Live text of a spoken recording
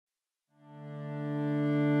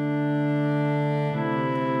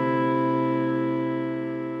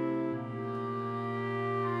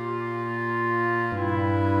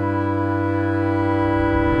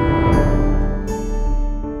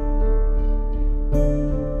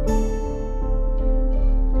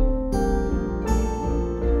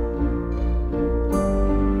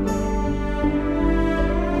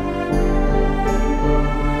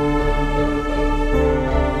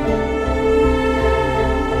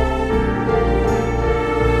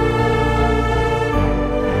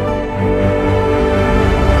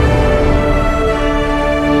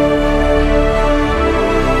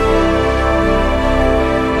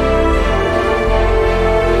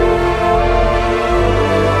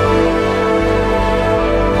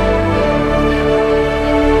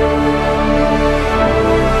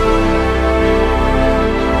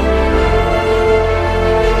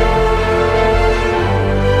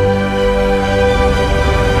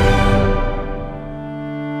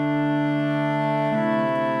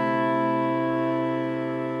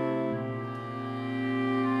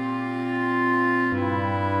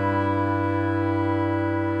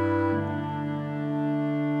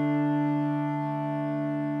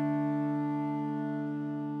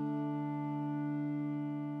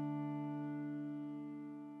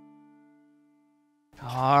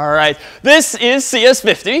right. This is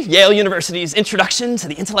CS50, Yale University's Introduction to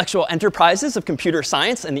the Intellectual Enterprises of Computer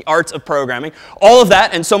Science and the Arts of Programming. All of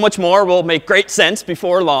that and so much more will make great sense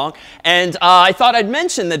before long. And I thought I'd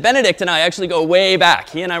mention that Benedict and I actually go way back.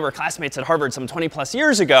 He and I were classmates at Harvard some 20 plus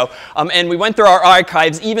years ago. And we went through our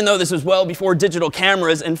archives, even though this was well before digital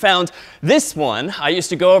cameras, and found this one. I used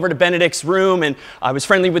to go over to Benedict's room, and I was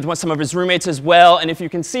friendly with some of his roommates as well. And if you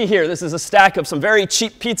can see here, this is a stack of some very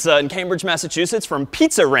cheap pizza in Cambridge, Massachusetts from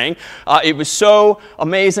Pizza Ring. It was so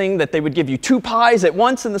amazing that they would give you 2 pies at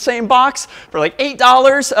once in the same box for like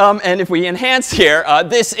 $8. And if we enhance here,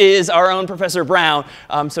 this is our own Professor Brown.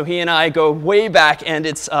 So he and I go way back, and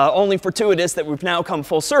it's only fortuitous that we've now come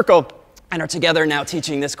full circle and are together now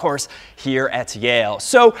teaching this course here at Yale.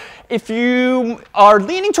 So if you are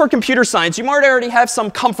leaning toward computer science, you might already have some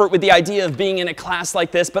comfort with the idea of being in a class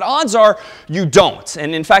like this, but odds are you don't.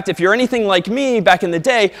 And in fact, if you're anything like me back in the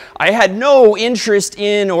day, I had no interest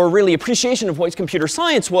in or really appreciation of what computer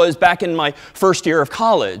science was back in my first year of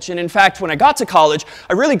college. And in fact, when I got to college,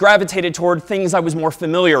 I really gravitated toward things I was more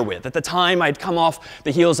familiar with. At the time, I'd come off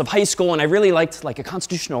the heels of high school, and I really liked like a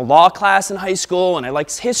constitutional law class in high school, and I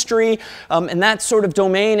liked history. And that sort of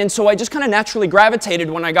domain. And so I just kind of naturally gravitated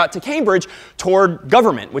when I got to Cambridge toward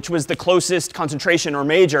government, which was the closest concentration or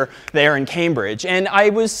major there in Cambridge. And I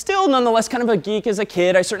was still nonetheless kind of a geek as a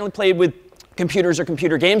kid. I certainly played with computers or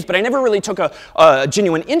computer games, but I never really took a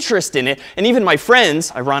genuine interest in it. And even my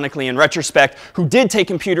friends, ironically in retrospect, who did take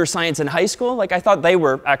computer science in high school, like I thought they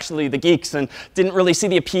were actually the geeks and didn't really see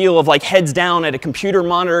the appeal of like heads down at a computer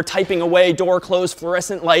monitor, typing away, door closed,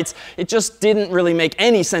 fluorescent lights. It just didn't really make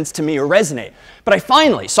any sense to me or resonate. But I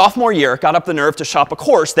finally, sophomore year, got up the nerve to shop a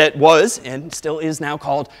course that was, and still is now,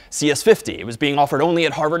 called CS50. It was being offered only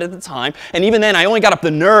at Harvard at the time. And even then, I only got up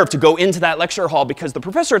the nerve to go into that lecture hall because the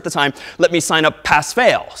professor at the time let me sign up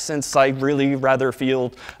pass-fail, since I really rather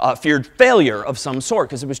feared failure of some sort,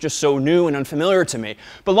 because it was just so new and unfamiliar to me.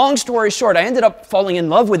 But long story short, I ended up falling in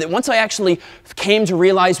love with it once I actually came to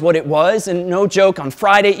realize what it was. And no joke, on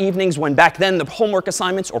Friday evenings, when back then the homework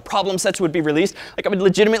assignments or problem sets would be released, like I would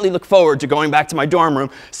legitimately look forward to going back to my dorm room.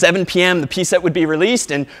 7 p.m. the P set would be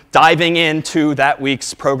released, and diving into that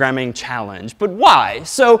week's programming challenge. But why?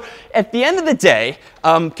 So at the end of the day,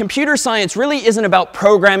 computer science really isn't about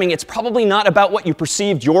programming. It's probably not about what you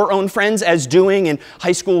perceived your own friends as doing in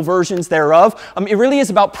high school versions thereof. It really is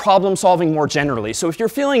about problem solving more generally. So if you're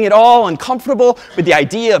feeling at all uncomfortable with the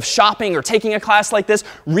idea of shopping or taking a class like this,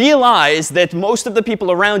 realize that most of the people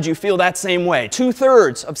around you feel that same way.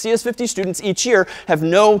 2/3 of CS50 students each year have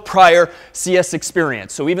no prior CS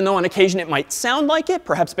experience. So even though on occasion it might sound like it,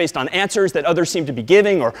 perhaps based on answers that others seem to be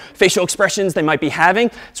giving or facial expressions they might be having,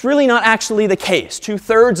 it's really not actually the case.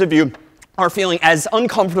 2/3 of you are feeling as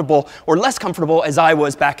uncomfortable or less comfortable as I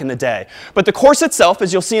was back in the day. But the course itself,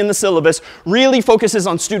 as you'll see in the syllabus, really focuses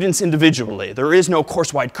on students individually. There is no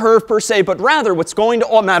course-wide curve per se, but rather what's going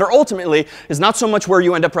to matter ultimately is not so much where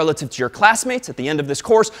you end up relative to your classmates at the end of this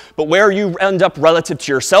course, but where you end up relative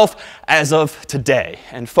to yourself as of today,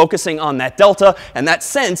 and focusing on that delta and that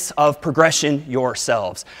sense of progression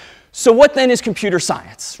yourselves. So what then is computer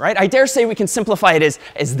science, right? I dare say we can simplify it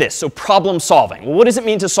as this, so problem solving. Well, what does it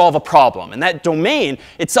mean to solve a problem? And that domain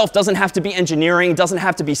itself doesn't have to be engineering, doesn't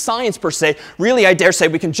have to be science per se. Really, I dare say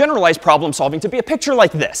we can generalize problem solving to be a picture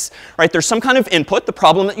like this, right? There's some kind of input, the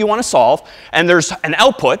problem that you want to solve, and there's an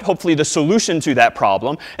output, hopefully the solution to that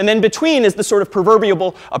problem. And then between is the sort of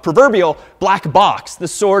proverbial black box, the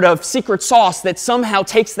sort of secret sauce that somehow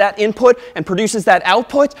takes that input and produces that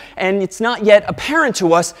output, and it's not yet apparent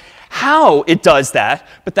to us how it does that,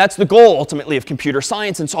 but that's the goal ultimately of computer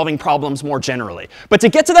science and solving problems more generally. But to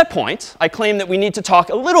get to that point, I claim that we need to talk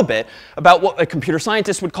a little bit about what a computer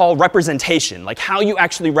scientist would call representation, like how you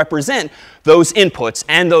actually represent those inputs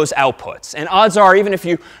and those outputs. And odds are, even if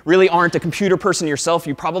you really aren't a computer person yourself,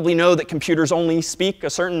 you probably know that computers only speak a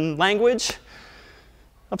certain language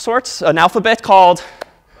of sorts, an alphabet called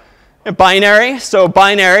binary, so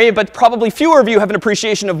binary, but probably fewer of you have an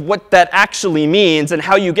appreciation of what that actually means and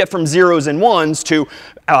how you get from zeros and ones to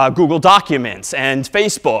Google Documents and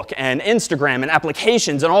Facebook and Instagram and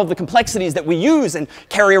applications and all of the complexities that we use and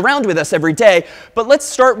carry around with us every day. But let's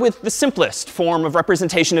start with the simplest form of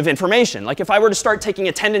representation of information. Like if I were to start taking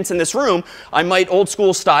attendance in this room, I might old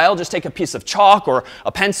school style just take a piece of chalk or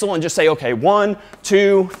a pencil and just say, OK, 1,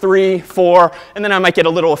 2, 3, 4. And then I might get a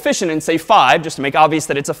little efficient and say 5, just to make obvious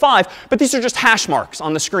that it's a 5. but these are just hash marks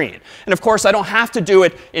on the screen. And of course, I don't have to do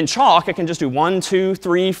it in chalk. I can just do 1, 2,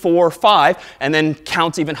 3, 4, 5, and then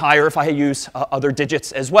count even higher if I use other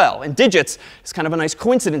digits as well. And digits is kind of a nice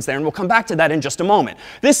coincidence there, and we'll come back to that in just a moment.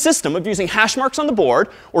 This system of using hash marks on the board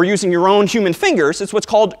or using your own human fingers is what's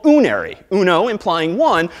called unary. Uno implying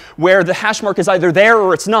 1, where the hash mark is either there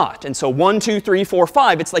or it's not. And so 1, 2, 3, 4,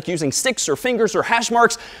 5, it's like using sticks or fingers or hash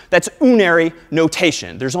marks. That's unary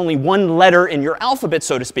notation. There's only one letter in your alphabet,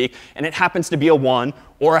 so to speak, and it happens to be a 1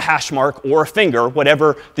 or a hash mark or a finger,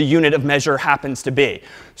 whatever the unit of measure happens to be.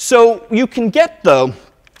 So you can get, though,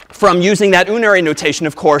 from using that unary notation,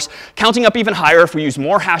 of course, counting up even higher if we use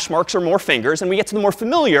more hash marks or more fingers. And we get to the more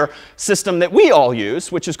familiar system that we all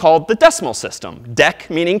use, which is called the decimal system. Dec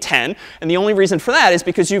meaning 10. And the only reason for that is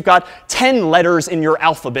because you've got 10 letters in your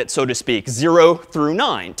alphabet, so to speak, 0 through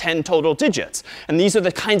 9, 10 total digits. And these are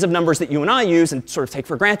the kinds of numbers that you and I use and sort of take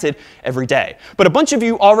for granted every day. But a bunch of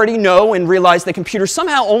you already know and realize that computers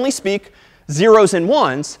somehow only speak zeros and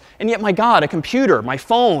ones, and yet, my God, a computer, my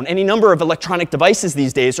phone, any number of electronic devices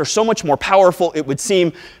these days are so much more powerful, it would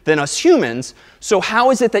seem, than us humans. So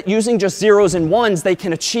how is it that using just zeros and ones, they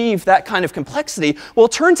can achieve that kind of complexity? Well,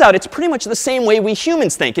 it turns out it's pretty much the same way we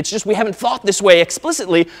humans think. It's just we haven't thought this way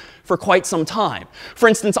explicitly for quite some time. For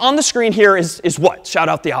instance, on the screen here is what? Shout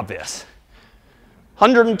out the obvious.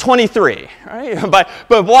 123, right? But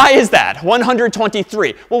why is that?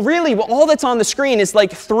 123. Well, really, all that's on the screen is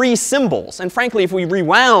like 3 symbols. And frankly, if we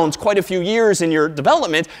rewound quite a few years in your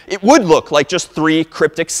development, it would look like just 3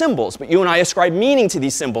 cryptic symbols. But you and I ascribe meaning to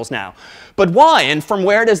these symbols now. But why? And from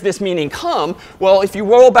where does this meaning come? Well, if you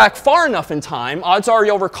roll back far enough in time, odds are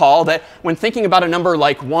you'll recall that when thinking about a number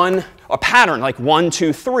like a pattern like 1,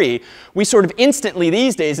 2, 3, we sort of instantly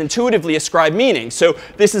these days intuitively ascribe meaning. So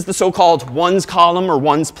this is the so-called ones column or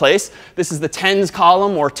ones place. This is the tens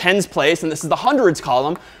column or tens place. And this is the hundreds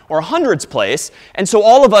column or hundreds place. And so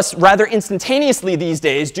all of us rather instantaneously these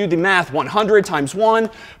days do the math 100 times 1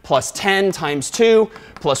 plus 10 times 2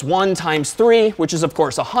 plus 1 times 3, which is, of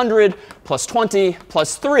course, 100 plus 20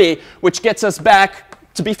 plus 3, which gets us back,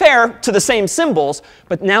 to be fair, to the same symbols,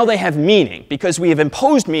 but now they have meaning because we have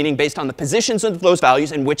imposed meaning based on the positions of those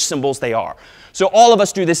values and which symbols they are. So all of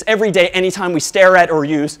us do this every day anytime we stare at or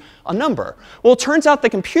use a number. Well, it turns out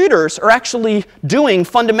that computers are actually doing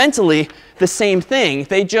fundamentally the same thing.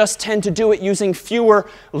 They just tend to do it using fewer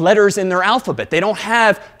letters in their alphabet. They don't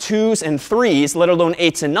have 2s and 3s, let alone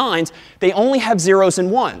 8s and 9s. They only have 0s and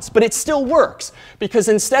 1s. But it still works because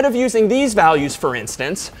instead of using these values, for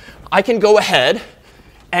instance, I can go ahead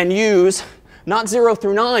and use not 0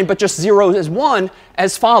 through 9, but just 0 as 1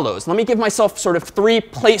 as follows. Let me give myself sort of 3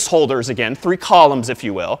 placeholders again, 3 columns, if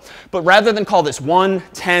you will. But rather than call this 1,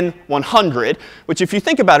 10, 100, which if you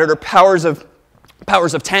think about it are powers of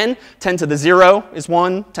 10. 10 to the 0 is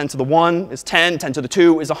 1. 10 to the 1 is 10. 10 to the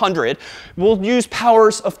 2 is 100. We'll use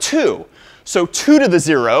powers of 2. So 2 to the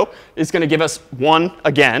 0 is going to give us 1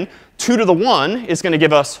 again. 2 to the 1 is going to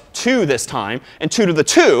give us 2 this time. And 2 to the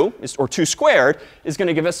 2, or 2 squared, is going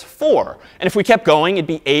to give us 4. And if we kept going, it'd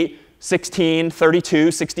be 8, 16, 32,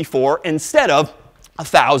 64, instead of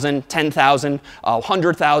 1,000, 10,000,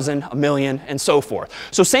 100,000, a million, and so forth.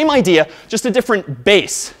 So same idea, just a different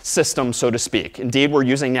base system, so to speak. Indeed, we're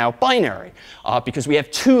using now binary because we have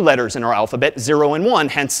 2 letters in our alphabet, 0 and 1,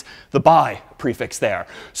 hence the bi prefix there.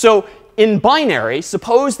 So in binary,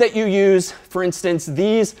 suppose that you use, for instance,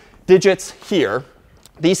 these digits here,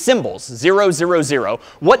 these symbols, 0, 0, 0.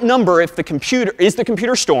 What number is the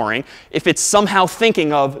computer storing if it's somehow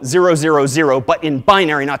thinking of 0, 0, 0, but in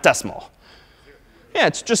binary, not decimal? Yeah,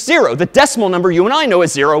 it's just 0. The decimal number you and I know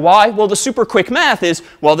is 0. Why? Well, the super quick math is,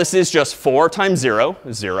 well, this is just 4 times 0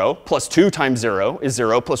 is 0, plus 2 times 0 is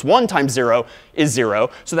 0, plus 1 times 0 is 0.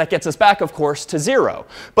 So that gets us back, of course, to 0.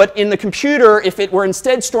 But in the computer, if it were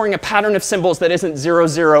instead storing a pattern of symbols that isn't 0,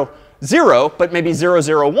 0, 0, but maybe 0,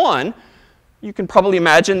 0, 1, you can probably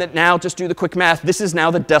imagine that now, just do the quick math, this is now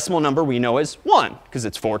the decimal number we know as 1, because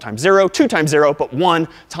it's 4 times 0, 2 times 0, but 1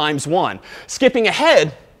 times 1. Skipping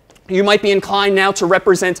ahead, you might be inclined now to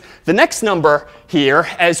represent the next number here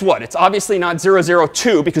as what? It's obviously not 0, 0,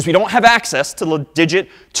 2, because we don't have access to the digit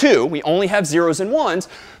 2. We only have 0s and 1s.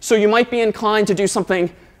 So you might be inclined to do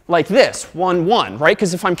something like this, 1, 1, right?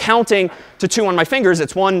 Because if I'm counting to 2 on my fingers,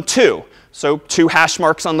 it's 1, 2. So 2 hash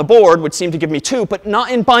marks on the board would seem to give me 2, but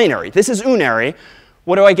not in binary. This is unary.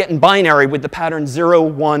 What do I get in binary with the pattern 0,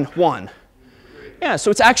 1, 1? Yeah,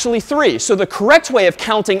 so it's actually 3. So the correct way of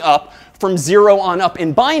counting up from 0 on up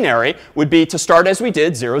in binary would be to start as we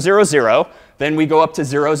did, 0, 0, 0. Then we go up to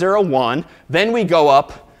 0, 0, 1. Then we go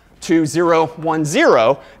up to 0, 1,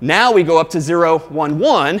 0. Now we go up to 0, 1,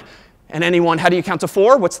 1. And anyone, how do you count to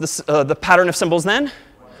 4? What's the pattern of symbols then?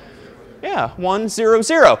 Yeah, 1, 0,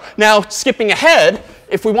 0. Now, skipping ahead,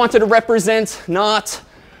 if we wanted to represent not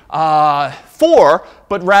 4,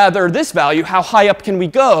 but rather this value, how high up can we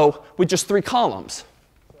go with just 3 columns?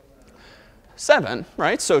 7,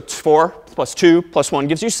 right? So 4 plus 2 plus 1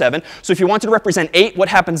 gives you 7. So if you wanted to represent 8, what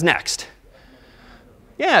happens next?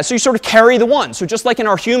 Yeah, so you sort of carry the 1. So just like in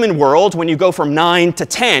our human world, when you go from 9 to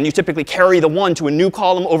 10, you typically carry the 1 to a new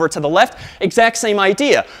column over to the left. Exact same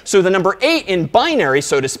idea. So the number 8 in binary,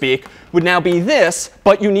 so to speak, would now be this,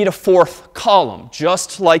 but you need a 4th column,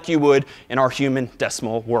 just like you would in our human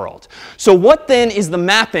decimal world. So what then is the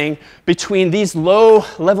mapping between these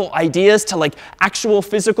low-level ideas to like actual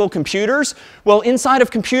physical computers? Well, inside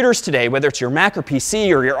of computers today, whether it's your Mac or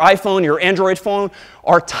PC or your iPhone, your Android phone,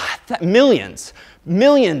 are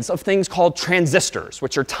millions of things called transistors,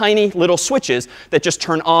 which are tiny little switches that just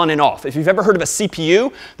turn on and off. If you've ever heard of a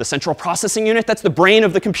CPU, the central processing unit, that's the brain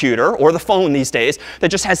of the computer or the phone these days that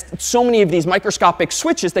just has so many of these microscopic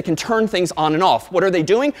switches that can turn things on and off. What are they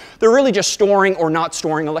doing? They're really just storing or not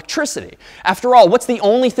storing electricity. After all, what's the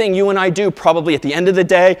only thing you and I do probably at the end of the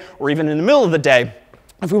day or even in the middle of the day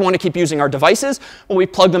if we want to keep using our devices? Well, we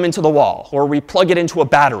plug them into the wall, or we plug it into a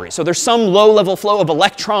battery. So there's some low-level flow of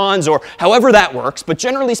electrons, or however that works. But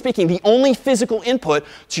generally speaking, the only physical input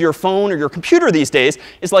to your phone or your computer these days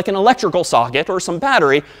is like an electrical socket or some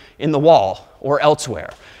battery in the wall or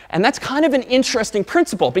elsewhere. And that's kind of an interesting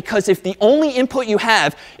principle, because if the only input you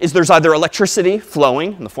have is there's either electricity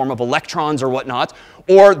flowing in the form of electrons or whatnot,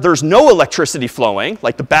 or there's no electricity flowing,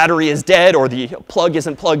 like the battery is dead or the plug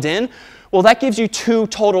isn't plugged in, well, that gives you 2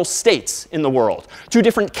 total states in the world, 2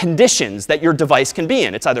 different conditions that your device can be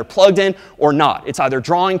in. It's either plugged in or not. It's either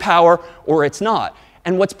drawing power or it's not.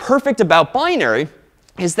 And what's perfect about binary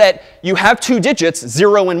is that you have 2 digits,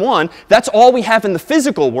 0 and 1. That's all we have in the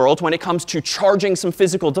physical world when it comes to charging some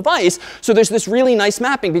physical device. So there's this really nice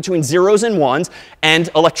mapping between 0s and 1s and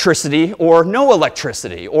electricity or no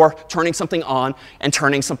electricity, or turning something on and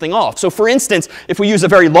turning something off. So for instance, if we use a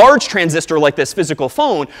very large transistor like this physical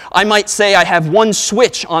phone, I might say I have 1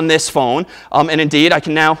 switch on this phone. And indeed, I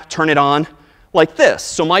can now turn it on like this.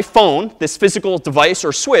 So my phone, this physical device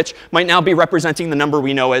or switch, might now be representing the number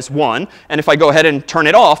we know as 1. And if I go ahead and turn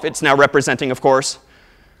it off, it's now representing, of course,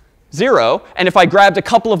 0. And if I grabbed a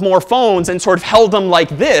couple of more phones and sort of held them like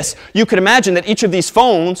this, you could imagine that each of these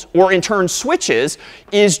phones, or in turn switches,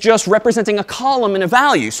 is just representing a column and a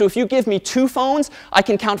value. So if you give me 2 phones, I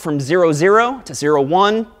can count from 0, 0 to 0,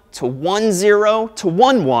 1 to 1, 0 to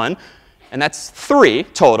 1, 1. And that's 3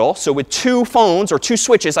 total. So with 2 phones or 2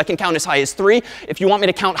 switches, I can count as high as 3. If you want me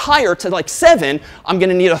to count higher to like 7, I'm going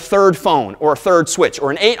to need a 3rd phone or a 3rd switch.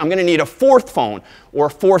 Or an 8, I'm going to need a 4th phone or a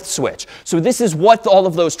 4th switch. So this is what all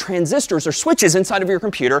of those transistors or switches inside of your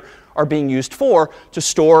computer are being used for, to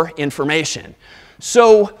store information.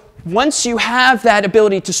 So once you have that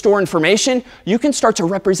ability to store information, you can start to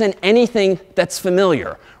represent anything that's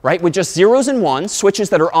familiar, right? With just 0s and 1s,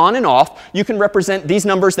 switches that are on and off, you can represent these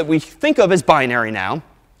numbers that we think of as binary now,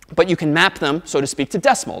 but you can map them, so to speak, to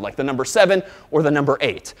decimal, like the number 7 or the number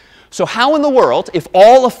 8. So how in the world, if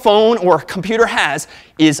all a phone or a computer has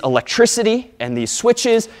is electricity and these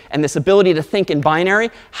switches and this ability to think in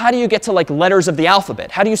binary, how do you get to like letters of the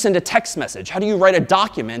alphabet? How do you send a text message? How do you write a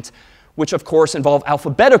document, which of course involve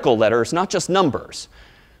alphabetical letters, not just numbers?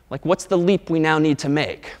 Like, what's the leap we now need to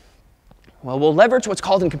make? Well, we'll leverage what's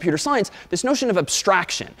called in computer science this notion of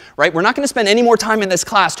abstraction, right? We're not going to spend any more time in this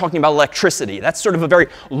class talking about electricity. That's sort of a very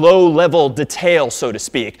low-level detail, so to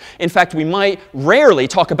speak. In fact, we might rarely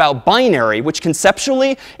talk about binary, which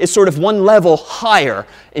conceptually is sort of one level higher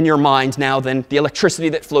in your mind now than the electricity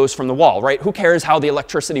that flows from the wall, right? Who cares how the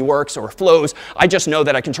electricity works or flows? I just know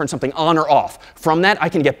that I can turn something on or off. From that, I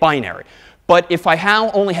can get binary. But if I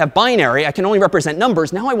only have binary, I can only represent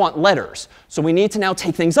numbers. Now I want letters. So we need to now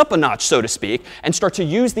take things up a notch, so to speak, and start to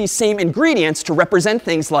use these same ingredients to represent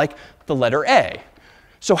things like the letter A.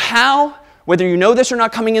 So how, whether you know this or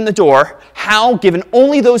not coming in the door, how, given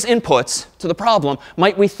only those inputs to the problem,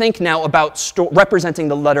 might we think now about representing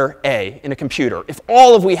the letter A in a computer if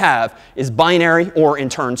all of we have is binary, or in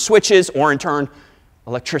turn switches, or in turn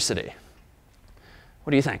electricity?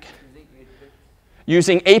 What do you think?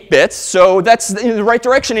 Using 8 bits, so that's in the right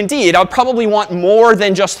direction indeed. I'd probably want more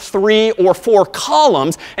than just 3 or 4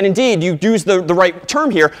 columns. And indeed, you use the right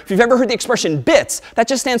term here. If you've ever heard the expression bits, that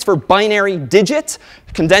just stands for binary digit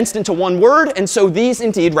condensed into one word. And so these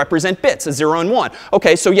indeed represent bits, a 0 and 1.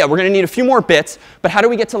 OK, so yeah, we're going to need a few more bits. But how do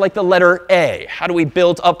we get to like the letter A? How do we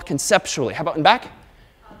build up conceptually? How about in back?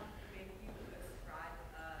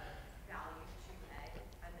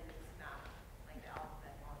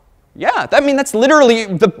 Yeah, I mean, that's literally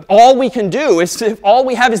all we can do. Is if all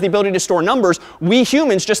we have is the ability to store numbers, we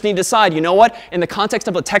humans just need to decide, you know what, in the context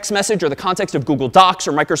of a text message or the context of Google Docs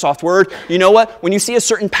or Microsoft Word, you know what, when you see a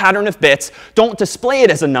certain pattern of bits, don't display it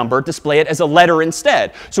as a number, display it as a letter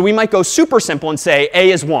instead. So we might go super simple and say A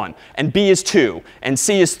is 1, and B is 2, and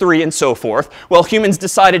C is 3, and so forth. Well, humans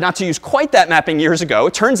decided not to use quite that mapping years ago.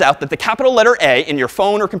 It turns out that the capital letter A in your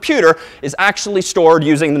phone or computer is actually stored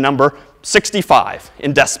using the number 65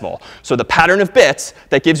 in decimal. So the pattern of bits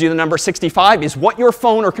that gives you the number 65 is what your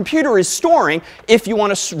phone or computer is storing if you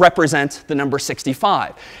want to represent the number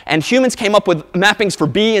 65. And humans came up with mappings for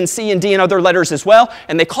B and C and D and other letters as well,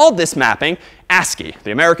 and they called this mapping ASCII,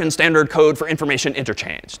 the American Standard Code for Information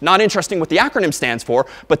Interchange. Not interesting what the acronym stands for,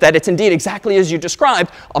 but that it's indeed exactly as you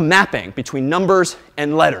described, a mapping between numbers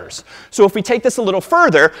and letters. So if we take this a little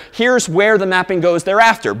further, here's where the mapping goes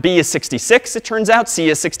thereafter. B is 66, it turns out. C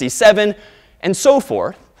is 67, and so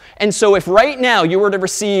forth. And so if right now you were to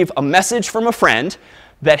receive a message from a friend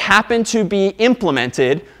that happened to be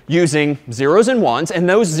implemented using zeros and ones, and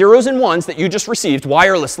those zeros and ones that you just received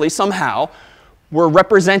wirelessly somehow were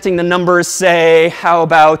representing the numbers, say, how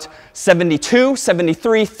about 72,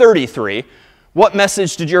 73, 33, what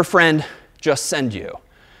message did your friend just send you?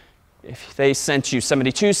 If they sent you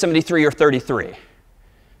 72, 73, or 33.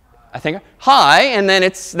 I think, hi, and then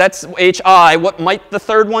that's HI. What might the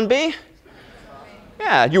third one be?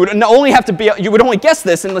 Yeah, you would only guess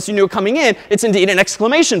this unless you knew it coming in. It's indeed an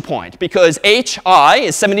exclamation point, because HI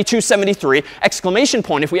is 72, 73, exclamation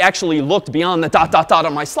point. If we actually looked beyond the dot, dot, dot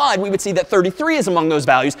on my slide, we would see that 33 is among those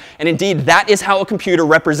values. And indeed, that is how a computer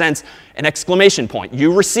represents an exclamation point.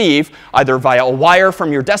 You receive, either via a wire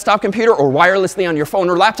from your desktop computer or wirelessly on your phone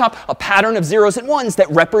or laptop, a pattern of zeros and ones that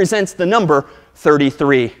represents the number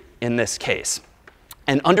 33 in this case.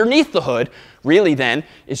 And underneath the hood, really then,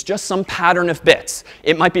 is just some pattern of bits.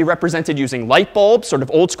 It might be represented using light bulbs, sort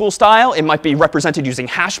of old school style. It might be represented using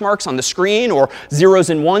hash marks on the screen or zeros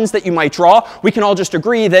and ones that you might draw. We can all just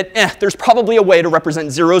agree that there's probably a way to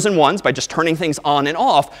represent zeros and ones by just turning things on and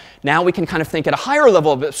off. Now we can kind of think at a higher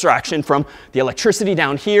level of abstraction from the electricity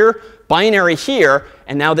down here, binary here,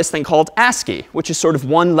 and now this thing called ASCII, which is sort of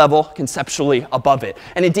one level conceptually above it.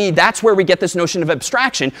 And indeed, that's where we get this notion of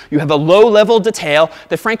abstraction. You have a low-level detail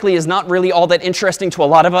that frankly is not really all that interesting to a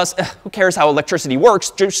lot of us. Who cares how electricity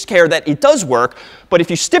works? Just care that it does work. But if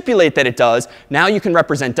you stipulate that it does, now you can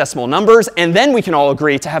represent decimal numbers, and then we can all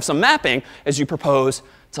agree to have some mapping as you propose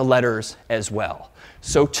to letters as well.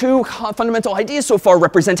 So two fundamental ideas so far,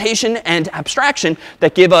 representation and abstraction,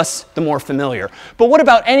 that give us the more familiar. But what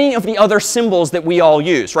about any of the other symbols that we all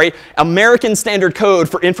use, right? American Standard Code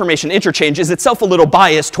for Information Interchange is itself a little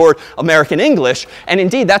biased toward American English. And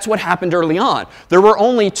indeed, that's what happened early on. There were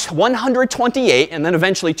only 128 and then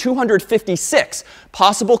eventually 256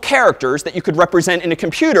 possible characters that you could represent in a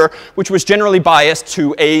computer, which was generally biased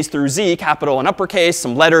to A's through Z, capital and uppercase,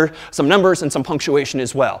 some numbers, and some punctuation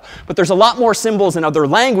as well. But there's a lot more symbols in other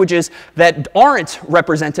languages that aren't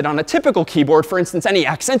represented on a typical keyboard. For instance, any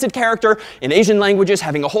accented character in Asian languages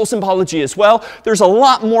having a whole symbology as well. There's a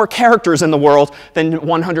lot more characters in the world than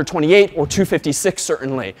 128 or 256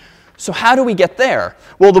 certainly. So how do we get there?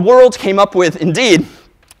 Well, the world came up with, indeed,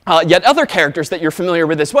 yet other characters that you're familiar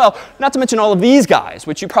with as well, not to mention all of these guys,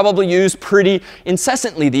 which you probably use pretty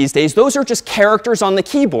incessantly these days. Those are just characters on the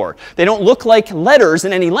keyboard. They don't look like letters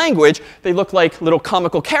in any language. They look like little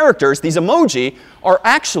comical characters. These emoji are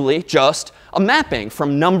actually just a mapping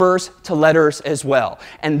from numbers to letters as well.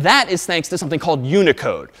 And that is thanks to something called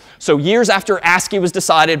Unicode. So years after ASCII was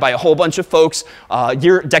decided by a whole bunch of folks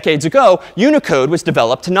decades ago, Unicode was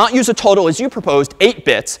developed to not use a total, as you proposed, 8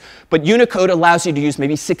 bits, but Unicode allows you to use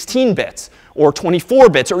maybe 16 bits or 24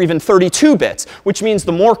 bits or even 32 bits, which means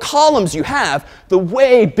the more columns you have, the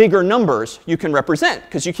way bigger numbers you can represent,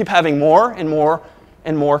 because you keep having more and more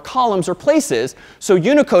and more columns or places. So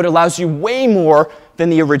Unicode allows you way more than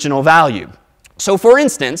the original value. So for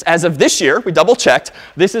instance, as of this year, we double checked,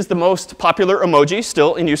 this is the most popular emoji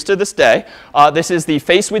still in use to this day. This is the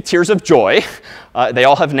face with tears of joy. They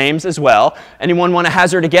all have names as well. Anyone want to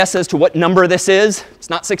hazard a guess as to what number this is? It's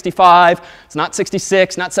not 65, it's not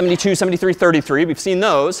 66, not 72, 73, 33. We've seen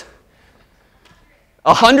those.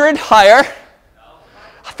 100 higher.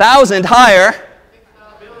 1,000 higher.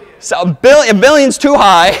 So a billion's too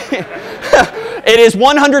high. It is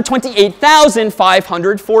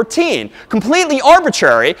 128,514. Completely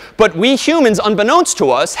arbitrary, but we humans, unbeknownst to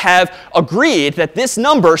us, have agreed that this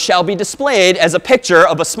number shall be displayed as a picture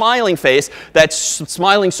of a smiling face that's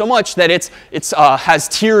smiling so much that it has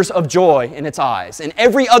tears of joy in its eyes. And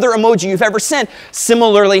every other emoji you've ever sent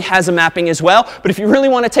similarly has a mapping as well. But if you really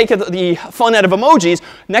want to take the fun out of emojis,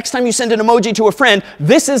 next time you send an emoji to a friend,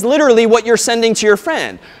 this is literally what you're sending to your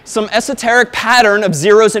friend. Some esoteric pattern of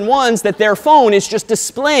zeros and ones that their phone is just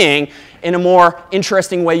displaying in a more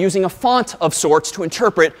interesting way, using a font of sorts to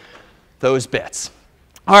interpret those bits.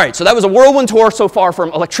 All right, so that was a whirlwind tour so far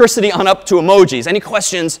from electricity on up to emojis. Any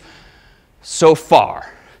questions so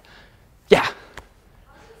far? Yeah?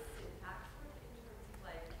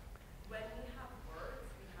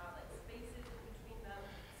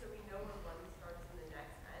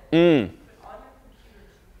 Mm. But on your computer,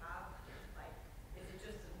 do you have, like, is it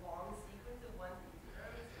just a long sequence of ones and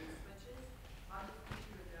zeros and switches? How does the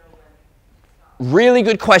computer know when to stop? Really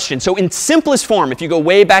good question. So in simplest form, if you go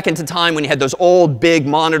way back into time when you had those old big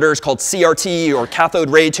monitors called CRT or cathode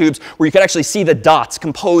ray tubes, where you could actually see the dots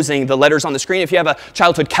composing the letters on the screen. If you have a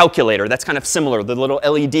childhood calculator, that's kind of similar. The little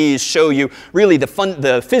LEDs show you really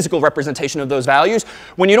the physical representation of those values.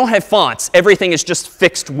 When you don't have fonts, everything is just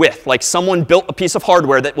fixed width. Like someone built a piece of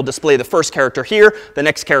hardware that will display the first character here, the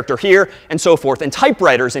next character here, and so forth. And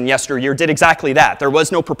typewriters in yesteryear did exactly that. There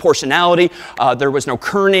was no proportionality. There was no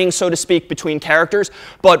kerning, so to speak, between characters.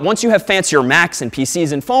 But once you have fancier Macs and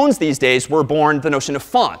PCs and phones these days, were born the notion of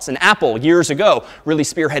fonts. And Apple, years ago, really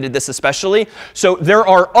spearheaded this especially. So there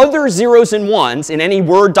are other zeros and ones in any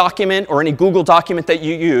Word document or any Google document that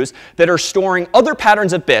you use that are storing other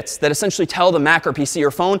patterns of bits that essentially tell the Mac or PC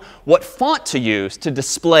or phone what font to use to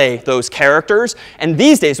display those characters. And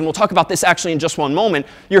these days, and we'll talk about this actually in just one moment,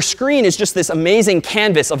 your screen is just this amazing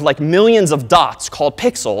canvas of like millions of dots called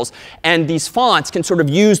pixels. And these fonts can sort of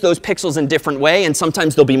use those pixels in different ways. And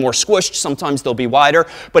sometimes they'll be more squished, sometimes they'll be wider.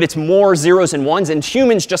 But it's more zeros and ones. And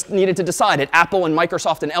humans just needed to decide at Apple and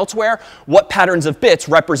Microsoft and elsewhere what patterns of bits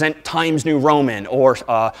represent Times New Roman or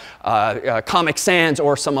Comic Sans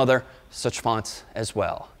or some other such fonts as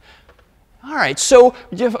well. All right, so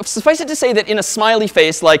suffice it to say that in a smiley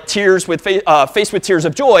face, like tears with face with tears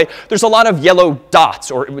of joy, there's a lot of yellow dots,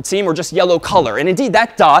 or it would seem, or just yellow color. And indeed,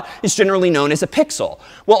 that dot is generally known as a pixel.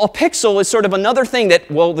 Well, a pixel is sort of another thing that,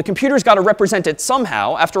 well, the computer's got to represent it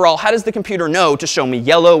somehow. After all, how does the computer know to show me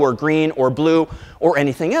yellow or green or blue or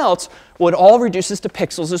anything else? Well, it all reduces to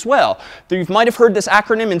pixels as well. You might have heard this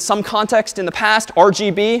acronym in some context in the past.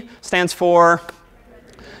 RGB stands for...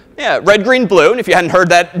 yeah, red, green, blue. And if you hadn't heard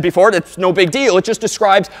that before, that's no big deal. It just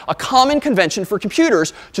describes a common convention for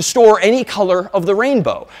computers to store any color of the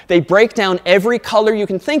rainbow. They break down every color you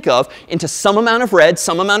can think of into some amount of red,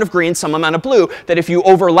 some amount of green, some amount of blue, that if you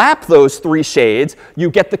overlap those three shades,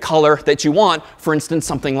 you get the color that you want, for instance,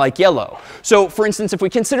 something like yellow. So for instance, if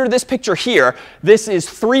we consider this picture here, this is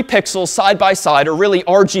 3 pixels side by side, or really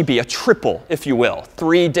RGB, a triple, if you will,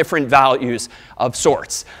 3 different values of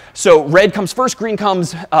sorts. So red comes first, green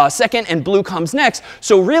comes second, and blue comes next.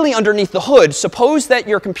 So really underneath the hood, suppose that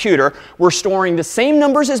your computer were storing the same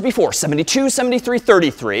numbers as before, 72, 73,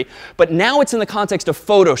 33, but now it's in the context of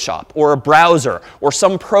Photoshop or a browser or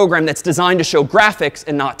some program that's designed to show graphics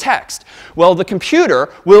and not text. Well, the computer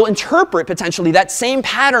will interpret potentially that same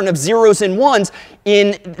pattern of zeros and ones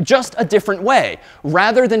in just a different way.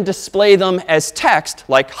 Rather than display them as text,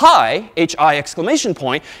 like hi, H-I exclamation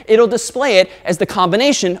point, it'll display it as the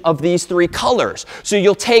combination of these 3 colors. So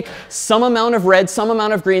you'll take some amount of red, some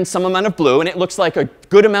amount of green, some amount of blue, and it looks like a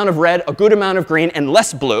good amount of red, a good amount of green, and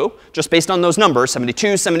less blue, just based on those numbers,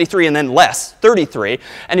 72, 73, and then less, 33.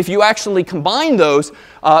 And if you actually combine those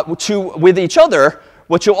with each other,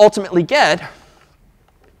 what you'll ultimately get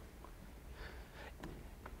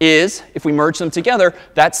is, if we merge them together,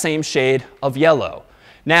 that same shade of yellow.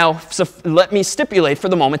 Now, so let me stipulate for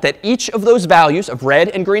the moment that each of those values of red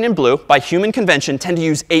and green and blue, by human convention, tend to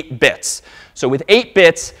use 8 bits. So with 8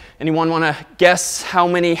 bits, anyone want to guess how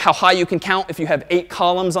high you can count if you have 8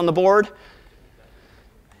 columns on the board?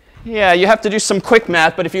 Yeah, you have to do some quick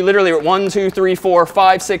math, but if you literally are 1, 2, 3, 4,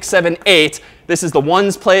 5, 6, 7, 8, this is the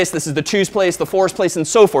 1's place, this is the 2's place, the 4's place, and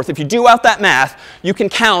so forth. If you do out that math, you can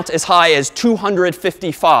count as high as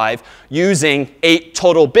 255 using 8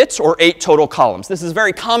 total bits or 8 total columns. This is a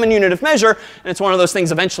very common unit of measure, and it's one of those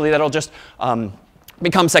things eventually that'll just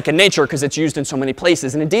become second nature because it's used in so many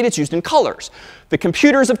places. And indeed, it's used in colors. The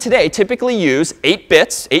computers of today typically use 8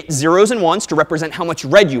 bits, 8 zeros and ones, to represent how much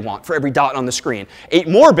red you want for every dot on the screen. 8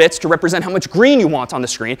 more bits to represent how much green you want on the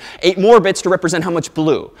screen. 8 more bits to represent how much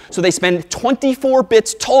blue. So they spend 24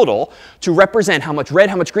 bits total to represent how much red,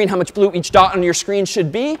 how much green, how much blue each dot on your screen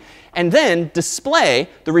should be, and then display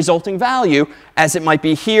the resulting value as it might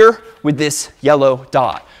be here with this yellow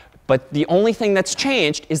dot. But the only thing that's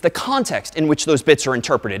changed is the context in which those bits are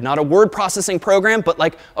interpreted. Not a word processing program, but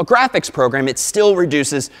like a graphics program, it still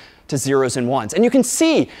reduces to zeros and ones. And you can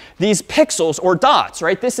see these pixels or dots,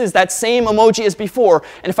 right? This is that same emoji as before.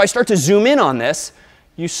 And if I start to zoom in on this,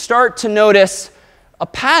 you start to notice a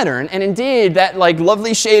pattern. And indeed, that like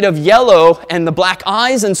lovely shade of yellow and the black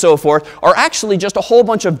eyes and so forth are actually just a whole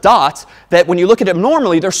bunch of dots that when you look at them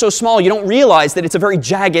normally, they're so small you don't realize that it's a very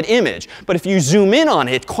jagged image. But if you zoom in on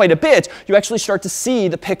it quite a bit, you actually start to see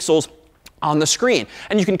the pixels on the screen.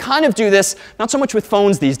 And you can kind of do this, not so much with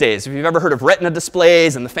phones these days. If you've ever heard of retina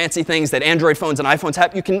displays and the fancy things that Android phones and iPhones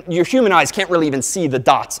have, your human eyes can't really even see the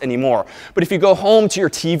dots anymore. But if you go home to your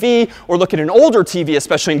TV or look at an older TV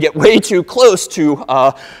especially and get way too close to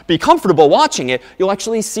be comfortable watching it, you'll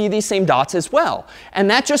actually see these same dots as well. And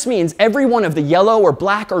that just means every one of the yellow or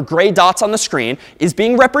black or gray dots on the screen is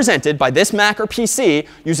being represented by this Mac or PC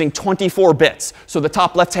using 24 bits. So the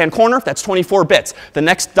top left-hand corner, that's 24 bits. The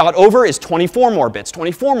next dot over is 24 more bits,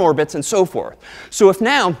 24 more bits, and so forth. So if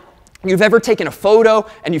now you've ever taken a photo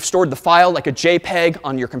and you've stored the file like a JPEG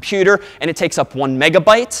on your computer and it takes up 1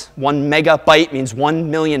 megabyte. 1 megabyte means 1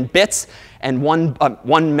 million bits and 1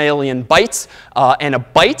 million bytes. And a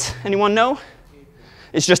byte, anyone know?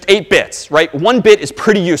 It's just 8 bits, right? 1 bit is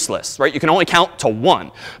pretty useless, right? You can only count to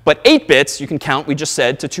 1. But 8 bits, you can count, we just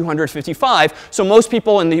said, to 255. So most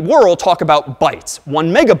people in the world talk about bytes.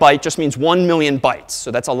 1 megabyte just means 1 million bytes.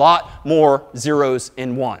 So that's a lot more zeros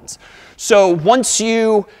and ones. So once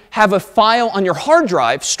you have a file on your hard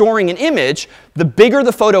drive storing an image, the bigger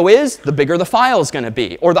the photo is, the bigger the file is going to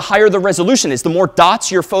be. Or the higher the resolution is. The more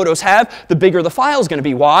dots your photos have, the bigger the file is going to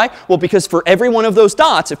be. Why? Well, because for every one of those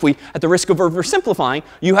dots, if we, at the risk of oversimplifying,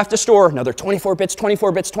 you have to store another 24 bits,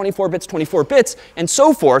 24 bits, 24 bits, 24 bits, and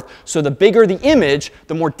so forth. So the bigger the image,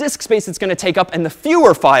 the more disk space it's going to take up, and the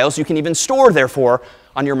fewer files you can even store, therefore,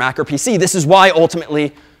 on your Mac or PC. This is why,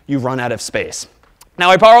 ultimately, you run out of space. Now,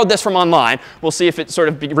 I borrowed this from online. We'll see if it sort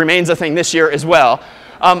of remains a thing this year as well.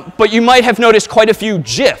 But you might have noticed quite a few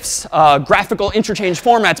GIFs, graphical interchange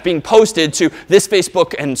formats being posted to this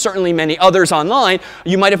Facebook and certainly many others online.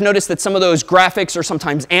 You might have noticed that some of those graphics are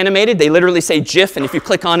sometimes animated. They literally say GIF, and if you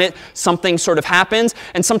click on it, something sort of happens.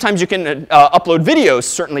 And sometimes you can upload videos,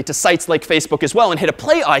 certainly, to sites like Facebook as well and hit a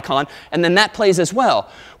play icon, and then that plays as well.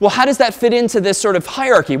 Well, how does that fit into this sort of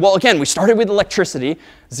hierarchy? Well, again, we started with electricity,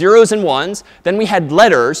 zeros and ones. Then we had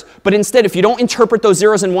letters. But instead, if you don't interpret those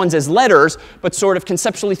zeros and ones as letters, but sort of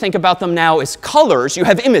conceptually think about them now as colors, you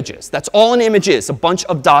have images. That's all an image is, a bunch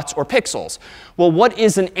of dots or pixels. Well, what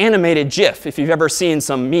is an animated GIF? If you've ever seen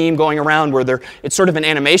some meme going around where it's sort of an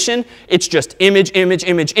animation, it's just image, image,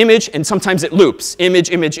 image, image, and sometimes it loops. Image,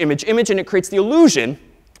 image, image, image, and it creates the illusion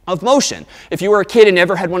of motion. If you were a kid and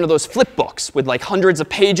ever had one of those flip books with like hundreds of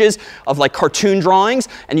pages of like cartoon drawings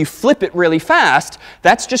and you flip it really fast,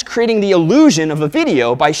 that's just creating the illusion of a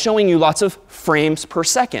video by showing you lots of frames per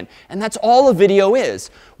second. And that's all a video is.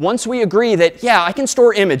 Once we agree that, yeah, I can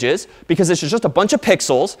store images because it's just a bunch of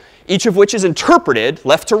pixels, each of which is interpreted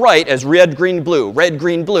left to right as red, green,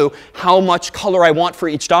 blue, how much color I want for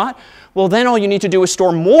each dot, well, then all you need to do is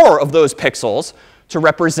store more of those pixels to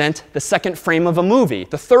represent the second frame of a movie,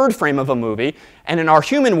 the third frame of a movie. And in our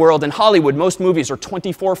human world, in Hollywood, most movies are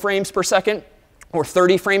 24 frames per second or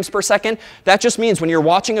 30 frames per second. That just means when you're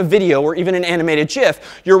watching a video or even an animated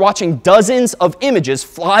GIF, you're watching dozens of images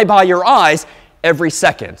fly by your eyes every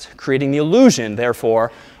second, creating the illusion,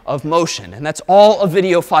 therefore, of motion. And that's all a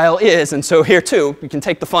video file is. And so here, too, you can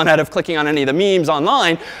take the fun out of clicking on any of the memes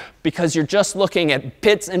online because you're just looking at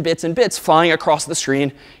bits and bits and bits flying across the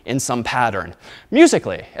screen in some pattern.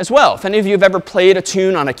 Musically as well. If any of you have ever played a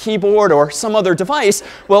tune on a keyboard or some other device,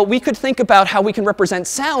 well, we could think about how we can represent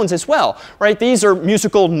sounds as well, right? These are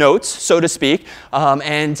musical notes, so to speak.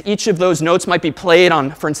 And each of those notes might be played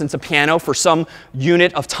on, for instance, a piano for some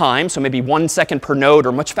unit of time. So maybe 1 second per note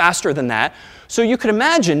or much faster than that. So you could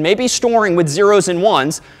imagine maybe storing with zeros and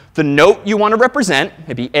ones the note you want to represent,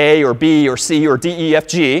 maybe A or B or C or D, E, F,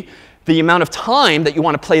 G, the amount of time that you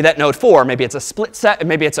want to play that note for. Maybe it's a split second,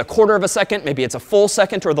 maybe it's a quarter of a second, maybe it's a full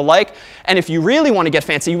second or the like. And if you really want to get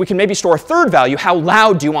fancy, we can maybe store a third value. How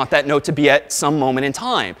loud do you want that note to be at some moment in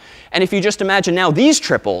time? And if you just imagine now these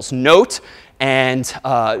triples, note and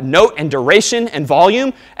note and duration and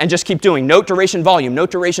volume, and just keep doing note, duration, volume,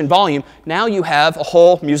 note, duration, volume. Now you have a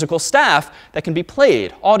whole musical staff that can be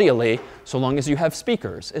played audially so long as you have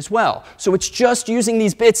speakers as well. So it's just using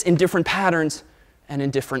these bits in different patterns and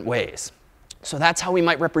in different ways. So that's how we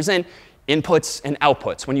might represent inputs and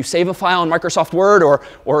outputs. When you save a file in Microsoft Word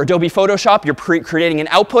or Adobe Photoshop, you're creating an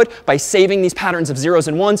output by saving these patterns of zeros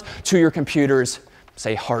and ones to your computer's,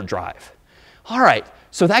 say, hard drive. All right,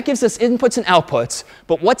 so that gives us inputs and outputs.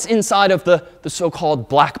 But what's inside of the so-called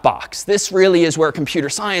black box? This really is where computer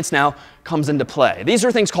science now comes into play. These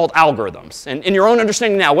are things called algorithms. And in your own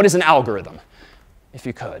understanding now, what is an algorithm? If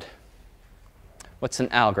you could. What's an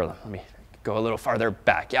algorithm? Let me go a little farther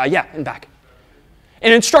back. Yeah, and back.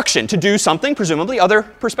 An instruction to do something, presumably. Other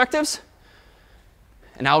perspectives?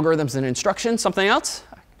 An algorithm's an instruction. Something else?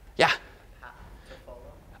 Yeah.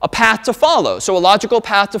 A path to follow. So a logical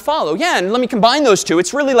path to follow. Yeah, and let me combine those two.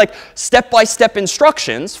 It's really like step-by-step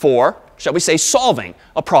instructions for, shall we say, solving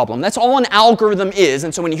a problem. That's all an algorithm is.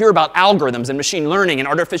 And so when you hear about algorithms and machine learning and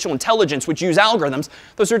artificial intelligence which use algorithms,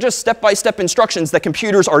 those are just step-by-step instructions that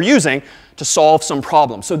computers are using to solve some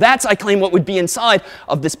problem. So that's, I claim, what would be inside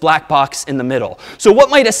of this black box in the middle. So what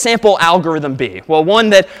might a sample algorithm be? Well, one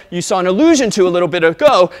that you saw an allusion to a little bit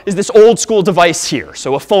ago is this old school device here.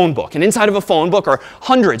 So a phone book. And inside of a phone book are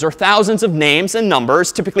hundreds or thousands of names and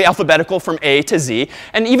numbers, typically alphabetical from A to Z.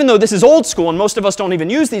 And even though this is old school and most of us don't even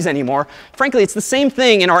use these anymore, frankly, it's the same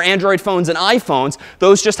thing in our Android phones and iPhones.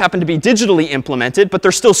 Those just happen to be digitally implemented, but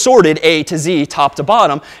they're still sorted A to Z, top to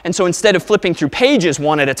bottom. And so instead of flipping through pages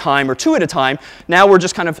one at a time or two at a time, now we're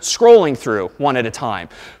just kind of scrolling through one at a time.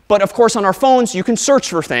 But of course, on our phones, you can search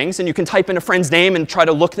for things, and you can type in a friend's name and try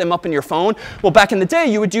to look them up in your phone. Well, back in the day,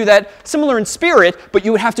 you would do that similar in spirit, but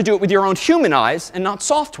you would have to do it with your own human eyes and not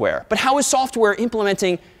software. But how is software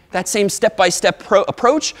implementing that same step-by-step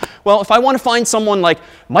approach? Well, if I want to find someone like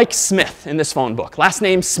Mike Smith in this phone book, last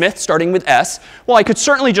name Smith starting with S, well, I could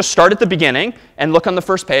certainly just start at the beginning and look on the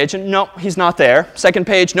first page, and nope, he's not there. Second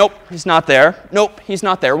page, nope, he's not there. Nope, he's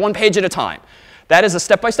not there. One page at a time. That is a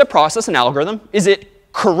step-by-step process, an algorithm. Is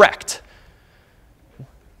it correct?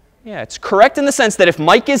 Yeah, it's correct in the sense that if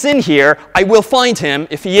Mike is in here, I will find him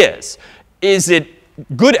if he is. Is it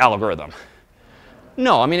good algorithm?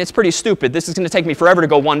 No, I mean, it's pretty stupid. This is going to take me forever to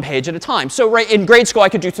go one page at a time. So right in grade school, I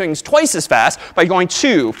could do things twice as fast by going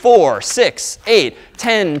 2, 4, 6, 8,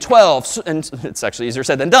 10, 12, and it's actually easier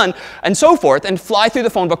said than done, and so forth, and fly through the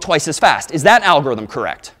phone book twice as fast. Is that algorithm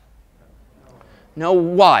correct? No,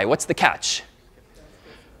 why? What's the catch?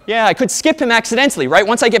 Yeah, I could skip him accidentally, right?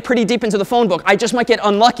 Once I get pretty deep into the phone book, I just might get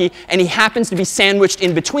unlucky, and he happens to be sandwiched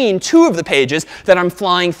in between two of the pages that I'm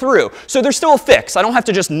flying through. So there's still a fix. I don't have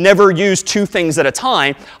to just never use two things at a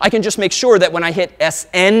time. I can just make sure that when I hit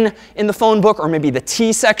SN in the phone book, or maybe the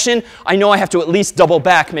T section, I know I have to at least double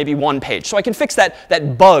back maybe one page. So I can fix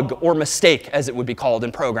that bug or mistake, as it would be called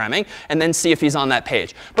in programming, and then see if he's on that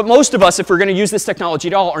page. But most of us, if we're going to use this technology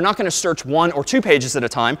at all, are not going to search 1 or 2 pages at a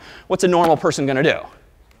time. What's a normal person going to do?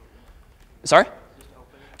 Sorry?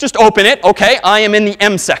 Just open it. OK, I am in the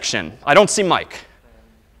M section. I don't see Mike.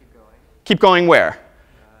 Keep going. Keep going where?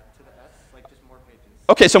 To the S, like just more pages.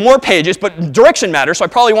 OK, so more pages, but direction matters. So I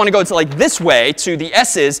probably want to go to like this way to the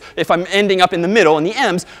S's if I'm ending up in the middle in the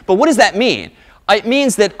M's. But what does that mean? It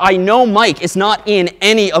means that I know Mike is not in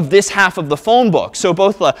any of this half of the phone book. So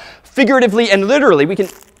both figuratively and literally, we can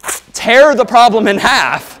tear the problem in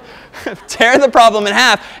half. Tear the problem in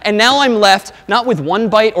half, and now I'm left not with 1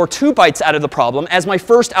 byte or 2 bytes out of the problem as my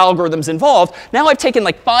first algorithm's involved. Now I've taken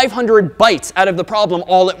like 500 bytes out of the problem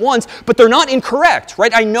all at once, but they're not incorrect,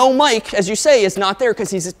 right? I know Mike, as you say, is not there because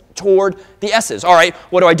he's toward the S's. All right,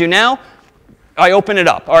 what do I do now? I open it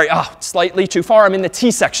up. All right, slightly too far. I'm in the T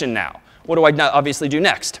section now. What do I obviously do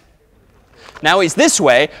next? Now he's this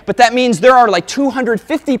way, but that means there are like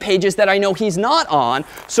 250 pages that I know he's not on.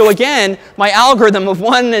 So again, my algorithm of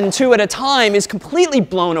 1 and 2 at a time is completely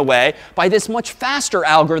blown away by this much faster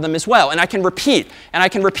algorithm as well. And I can repeat, and I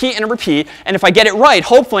can repeat and repeat. And if I get it right,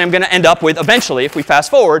 hopefully I'm going to end up with, eventually, if we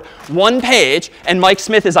fast forward, 1 page, and Mike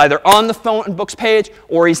Smith is either on the phone books page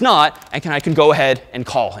or he's not, and I can go ahead and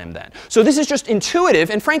call him then. So this is just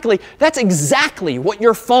intuitive, and frankly, that's exactly what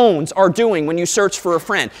your phones are doing when you search for a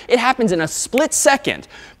friend. It happens in a split second.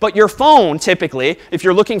 But your phone, typically, if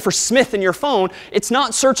you're looking for Smith in your phone, it's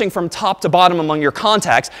not searching from top to bottom among your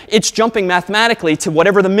contacts. It's jumping mathematically to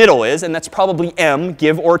whatever the middle is, and that's probably M,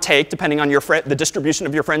 give or take, depending on the distribution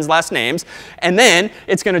of your friends' last names. And then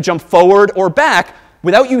it's going to jump forward or back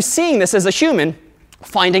without you seeing this as a human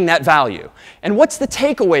finding that value. And what's the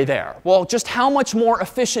takeaway there? Well, just how much more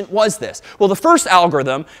efficient was this? Well, the first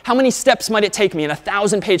algorithm, how many steps might it take me in a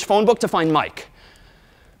 1,000-page phone book to find Mike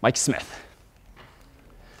Smith?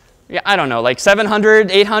 Yeah, I don't know, like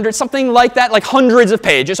 700, 800, something like that, like hundreds of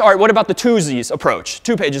pages. All right, what about the twosies approach?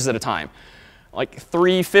 2 pages at a time. Like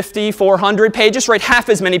 350, 400 pages, right? Half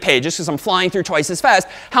as many pages because I'm flying through twice as fast.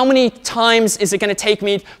 How many times is it going to take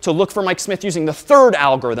me to look for Mike Smith using the third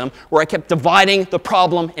algorithm where I kept dividing the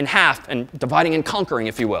problem in half and dividing and conquering,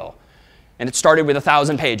 if you will? And it started with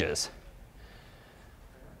 1,000 pages.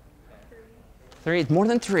 3, more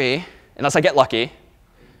than 3, unless I get lucky.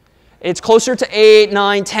 It's closer to 8,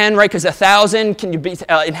 9, 10, right? Because 1,000 can you be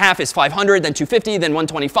in half is 500, then 250, then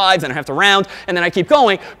 125, then I have to round, and then I keep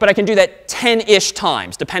going. But I can do that 10-ish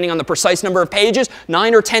times, depending on the precise number of pages.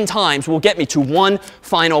 9 or 10 times will get me to one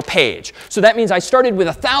final page. So that means I started with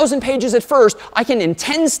 1,000 pages at first. I can, in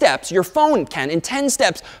 10 steps, your phone can, in 10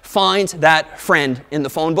 steps, find that friend in the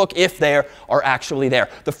phone book if they are actually there.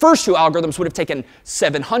 The first 2 algorithms would have taken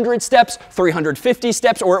 700 steps, 350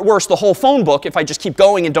 steps, or at worst, the whole phone book if I just keep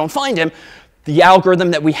going and don't find him. The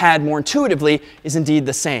algorithm that we had more intuitively is indeed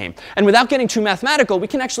the same. And without getting too mathematical, we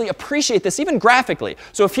can actually appreciate this even graphically.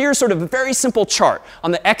 So if here's sort of a very simple chart,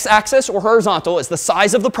 on the x-axis or horizontal is the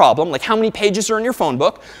size of the problem, like how many pages are in your phone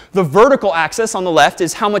book. The vertical axis on the left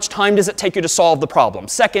is how much time does it take you to solve the problem.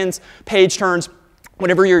 Seconds, page turns,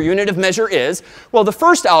 whatever your unit of measure is. Well, the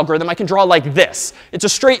first algorithm I can draw like this. It's a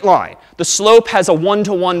straight line. The slope has a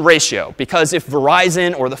 1-to-1 ratio, because if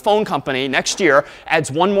Verizon or the phone company next year adds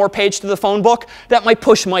 1 more page to the phone book, that might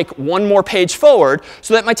push Mike 1 more page forward.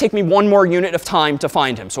 So that might take me 1 more unit of time to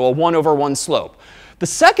find him. So a 1/1 slope. The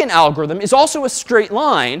second algorithm is also a straight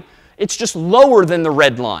line. It's just lower than the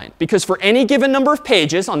red line, because for any given number of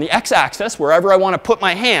pages on the x-axis, wherever I want to put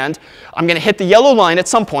my hand, I'm going to hit the yellow line at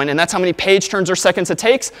some point, and that's how many page turns or seconds it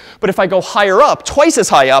takes. But if I go higher up, twice as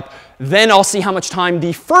high up, then I'll see how much time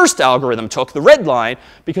the first algorithm took, the red line,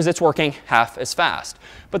 because it's working half as fast.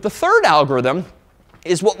 But the third algorithm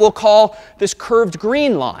is what we'll call this curved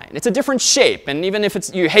green line. It's a different shape. And even if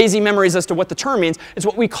it's you hazy memories as to what the term means, it's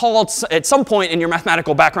what we call at some point in your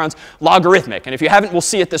mathematical backgrounds logarithmic. And if you haven't, we'll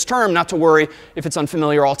see it this term, not to worry if it's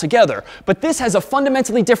unfamiliar altogether. But this has a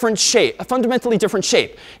fundamentally different shape,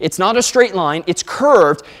 It's not a straight line. It's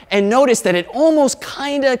curved. And notice that it almost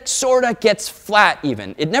kind of sort of gets flat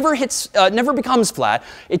even. It never becomes flat.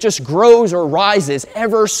 It just grows or rises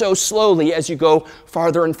ever so slowly as you go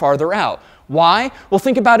farther and farther out. Why? Well,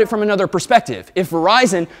 think about it from another perspective. If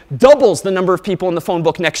Verizon doubles the number of people in the phone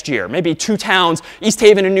book next year, maybe 2 towns, East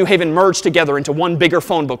Haven and New Haven, merge together into one bigger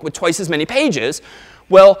phone book with twice as many pages,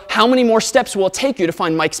 well, how many more steps will it take you to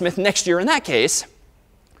find Mike Smith next year in that case?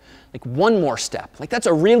 Like 1 more step. Like that's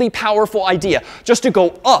a really powerful idea. Just to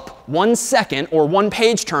go up 1 second or 1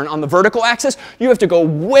 page turn on the vertical axis, you have to go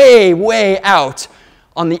way, way out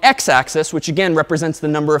on the x-axis, which again represents the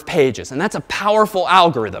number of pages. And that's a powerful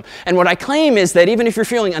algorithm. And what I claim is that even if you're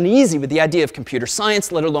feeling uneasy with the idea of computer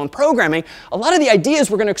science, let alone programming, a lot of the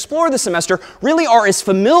ideas we're going to explore this semester really are as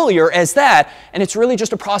familiar as that. And it's really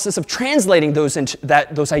just a process of translating those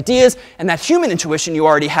ideas and that human intuition you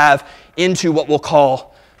already have into what we'll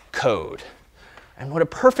call code. And what a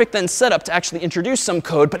perfect then setup to actually introduce some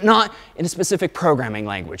code, but not in a specific programming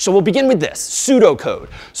language. So we'll begin with this, pseudocode.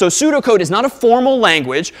 So pseudocode is not a formal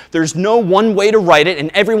language. There's no one way to write it,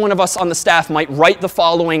 and every one of us on the staff might write the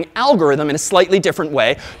following algorithm in a slightly different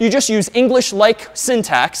way. You just use English-like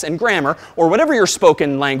syntax and grammar, or whatever your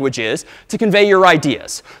spoken language is, to convey your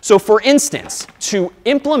ideas. So for instance, to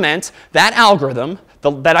implement that algorithm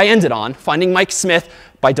that I ended on, finding Mike Smith,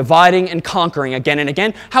 by dividing and conquering again and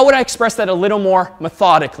again, how would I express that a little more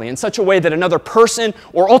methodically in such a way that another person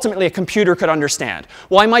or ultimately a computer could understand?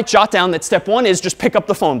 Well, I might jot down that step 1 is just pick up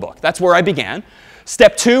the phone book. That's where I began.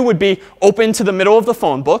 Step 2 would be open to the middle of the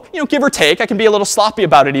phone book. You know, give or take. I can be a little sloppy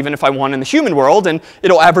about it even if I want in the human world, and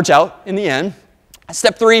it'll average out in the end.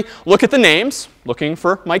 Step 3, look at the names, looking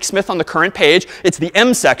for Mike Smith on the current page. It's the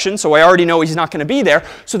M section, so I already know he's not going to be there.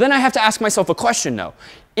 So then I have to ask myself a question, though.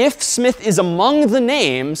 If Smith is among the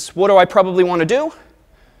names, what do I probably want to do?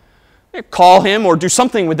 Call him or do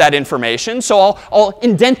something with that information. So I'll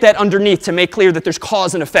indent that underneath to make clear that there's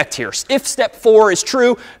cause and effect here. If step 4 is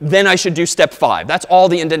true, then I should do step 5. That's all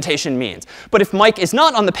the indentation means. But if Mike is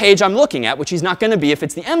not on the page I'm looking at, which he's not going to be if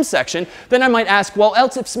it's the M section, then I might ask, well,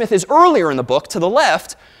 else if Smith is earlier in the book to the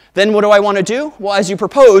left, then what do I want to do? Well, as you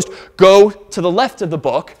proposed, go to the left of the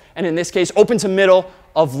book, and in this case, open to middle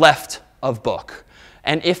of left of book.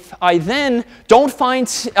 And if I then don't find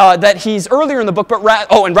that he's earlier in the book, but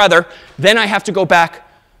rather, then I have to go back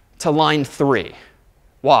to line 3.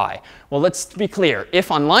 Why? Well, let's be clear.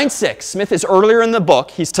 If on line 6, Smith is earlier in the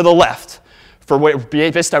book, he's to the left.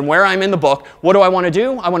 Based on where I'm in the book, what do I want to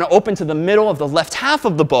do? I want to open to the middle of the left half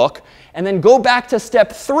of the book and then go back to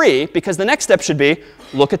step 3, because the next step should be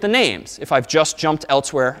look at the names if I've just jumped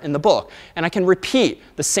elsewhere in the book. And I can repeat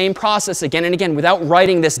the same process again and again without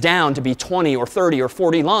writing this down to be 20 or 30 or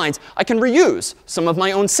 40 lines. I can reuse some of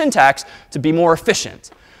my own syntax to be more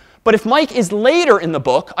efficient. But if Mike is later in the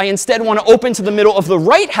book, I instead want to open to the middle of the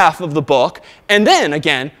right half of the book and then,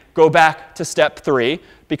 again, go back to step 3,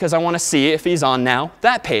 because I want to see if he's on now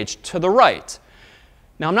that page to the right.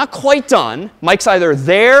 Now, I'm not quite done. Mike's either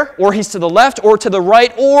there, or he's to the left, or to the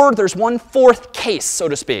right, or there's one fourth case, so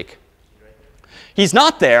to speak. He's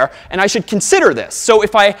not there, and I should consider this. So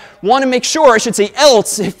if I want to make sure, I should say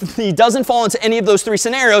else, if he doesn't fall into any of those 3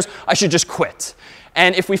 scenarios, I should just quit.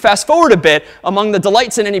 And if we fast forward a bit, among the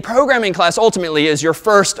delights in any programming class ultimately is your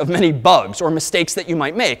first of many bugs or mistakes that you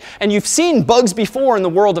might make. And you've seen bugs before in the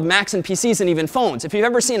world of Macs and PCs and even phones. If you've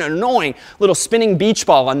ever seen an annoying little spinning beach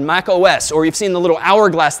ball on Mac OS, or you've seen the little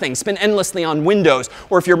hourglass thing spin endlessly on Windows,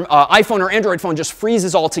 or if your iPhone or Android phone just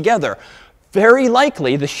freezes altogether, very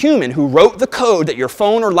likely the human who wrote the code that your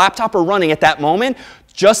phone or laptop are running at that moment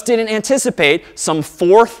just didn't anticipate some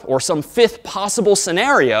 4th or some 5th possible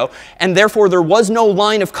scenario, and therefore there was no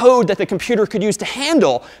line of code that the computer could use to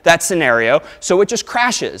handle that scenario, so it just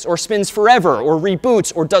crashes or spins forever or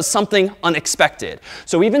reboots or does something unexpected.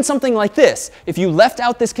 So even something like this, if you left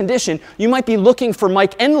out this condition, you might be looking for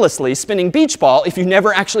Mike endlessly spinning beach ball if you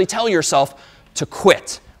never actually tell yourself to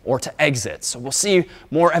quit or to exit. So we'll see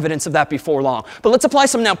more evidence of that before long. But let's apply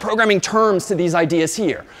some now programming terms to these ideas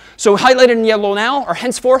here. So highlighted in yellow now are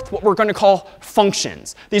henceforth what we're going to call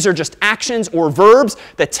functions. These are just actions or verbs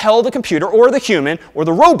that tell the computer or the human or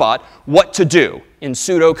the robot what to do in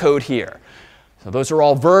pseudocode here. So those are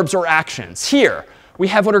all verbs or actions. Here, we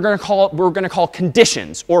have what we're going to call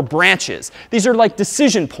conditions or branches. These are like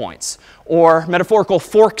decision points or metaphorical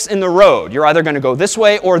forks in the road. You're either going to go this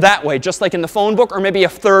way or that way, just like in the phone book, or maybe a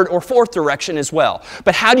 3rd or 4th direction as well.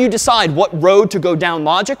 But how do you decide what road to go down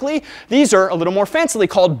logically? These are a little more fancily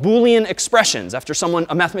called Boolean expressions, after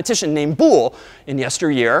a mathematician named Boole in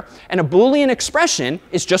yesteryear. And a Boolean expression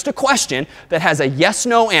is just a question that has a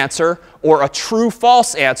yes/no answer or a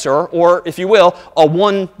true/false answer, or, if you will, a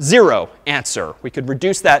 1-0 answer. We could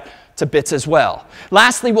reduce that to bits as well.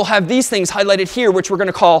 Lastly, we'll have these things highlighted here, which we're going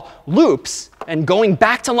to call loops. And going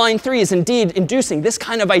back to line 3 is indeed inducing this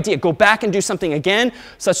kind of idea. Go back and do something again,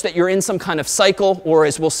 such that you're in some kind of cycle, or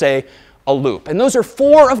as we'll say, a loop. And those are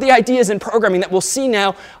 4 of the ideas in programming that we'll see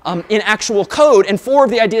now in actual code, and 4 of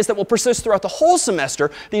the ideas that will persist throughout the whole semester.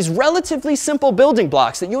 These relatively simple building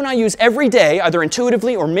blocks that you and I use every day, either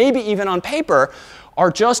intuitively or maybe even on paper, are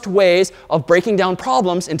just ways of breaking down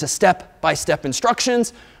problems into step-by-step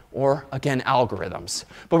instructions, or, again, algorithms.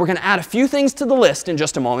 But we're going to add a few things to the list in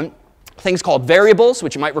just a moment. Things called variables,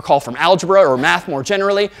 which you might recall from algebra or math more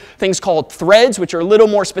generally. Things called threads, which are a little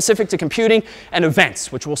more specific to computing. And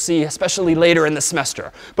events, which we'll see especially later in the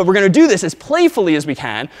semester. But we're going to do this as playfully as we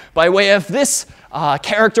can by way of this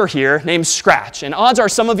character here named Scratch. And odds are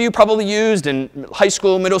some of you probably used in high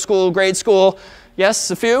school, middle school, grade school.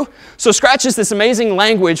 Yes, a few? So Scratch is this amazing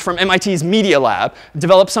language from MIT's Media Lab,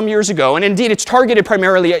 developed some years ago. And indeed, it's targeted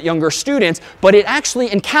primarily at younger students. But it actually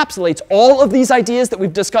encapsulates all of these ideas that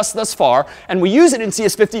we've discussed thus far. And we use it in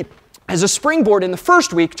CS50 as a springboard in the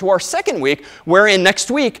first week to our second week, wherein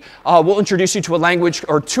next week we'll introduce you to a language,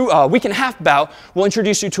 or week and a half about, we'll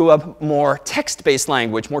introduce you to a more text-based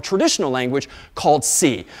language, more traditional language called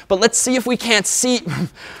C. But let's see if we can't see,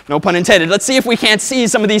 no pun intended, let's see if we can't see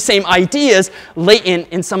some of these same ideas latent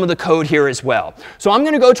in some of the code here as well. So I'm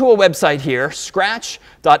going to go to a website here,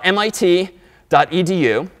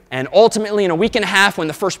 scratch.mit.edu. And ultimately, in a week and a half, when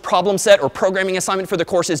the first problem set or programming assignment for the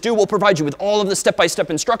course is due, we'll provide you with all of the step-by-step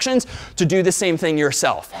instructions to do the same thing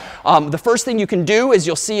yourself. The first thing you can do, as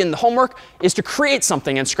you'll see in the homework, is to create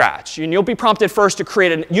something in Scratch. And you'll be prompted first to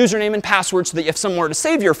create a username and password so that you have somewhere to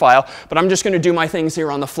save your file. But I'm just going to do my things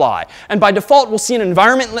here on the fly. And by default, we'll see an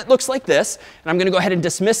environment that looks like this. And I'm going to go ahead and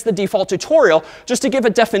dismiss the default tutorial just to give a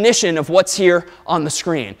definition of what's here on the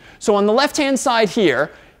screen. So on the left-hand side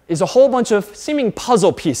here is a whole bunch of seeming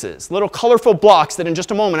puzzle pieces, little colorful blocks that in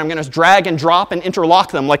just a moment I'm going to drag and drop and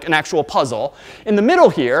interlock them like an actual puzzle. In the middle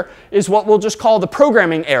here is what we'll just call the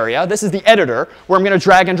programming area. This is the editor, where I'm going to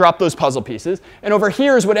drag and drop those puzzle pieces. And over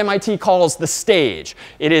here is what MIT calls the stage.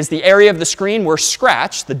 It is the area of the screen where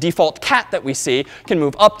Scratch, the default cat that we see, can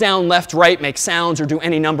move up, down, left, right, make sounds, or do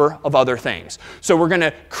any number of other things. So we're going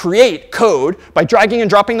to create code by dragging and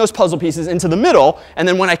dropping those puzzle pieces into the middle. And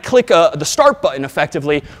then when I click the start button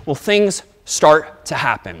effectively, well, things start to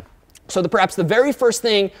happen. So perhaps the very first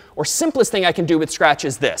thing or simplest thing I can do with Scratch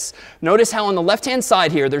is this. Notice how on the left-hand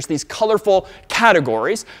side here, there's these colorful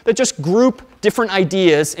categories that just group different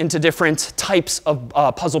ideas into different types of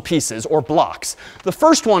puzzle pieces or blocks. The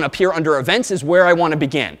first one up here under events is where I want to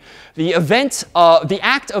begin. The event, the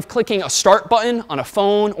act of clicking a start button on a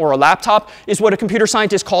phone or a laptop is what a computer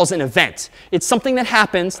scientist calls an event. It's something that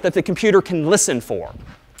happens that the computer can listen for.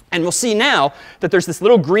 And we'll see now that there's this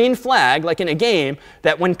little green flag, like in a game,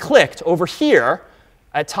 that when clicked over here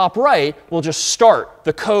at top right, will just start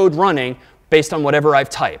the code running based on whatever I've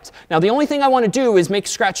typed. Now, the only thing I want to do is make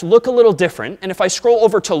Scratch look a little different. And if I scroll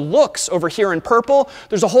over to looks over here in purple,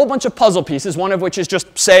 there's a whole bunch of puzzle pieces, one of which is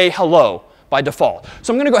just say hello by default.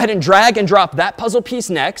 So I'm going to go ahead and drag and drop that puzzle piece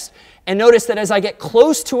next. And notice that as I get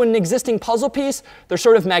close to an existing puzzle piece, they're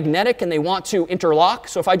sort of magnetic and they want to interlock.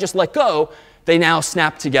 So if I just let go, they now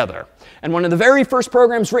snap together. And one of the very first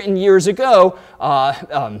programs written years ago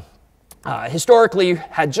historically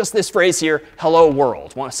had just this phrase here, hello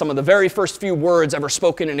world. Some of the very first few words ever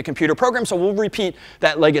spoken in a computer program. So we'll repeat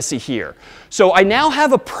that legacy here. So I now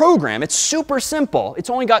have a program. It's super simple.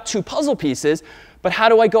 It's only got 2 puzzle pieces. But how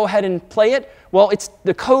do I go ahead and play it? Well,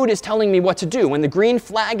 the code is telling me what to do. When the green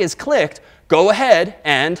flag is clicked, go ahead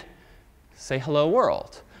and say hello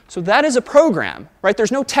world. So that is a program, right?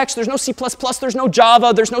 There's no text, there's no C++, there's no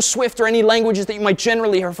Java, there's no Swift or any languages that you might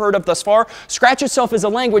generally have heard of thus far. Scratch itself is a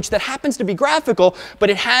language that happens to be graphical, but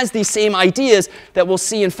it has these same ideas that we'll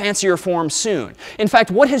see in fancier forms soon. In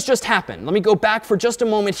fact, what has just happened? Let me go back for just a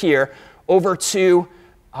moment here over to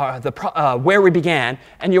where we began.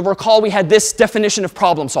 And you'll recall we had this definition of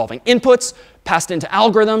problem solving. Inputs passed into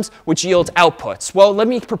algorithms, which yield outputs. Well, let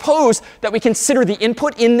me propose that we consider the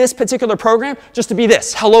input in this particular program just to be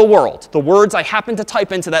this, hello world, the words I happen to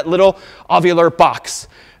type into that little ovular box.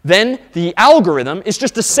 Then the algorithm is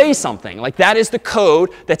just to say something. Like that is the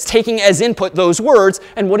code that's taking as input those words.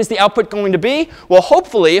 And what is the output going to be? Well,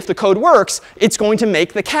 hopefully, if the code works, it's going to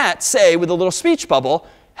make the cat say with a little speech bubble,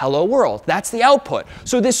 hello world. That's the output.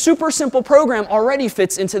 So this super simple program already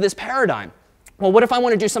fits into this paradigm. Well, what if I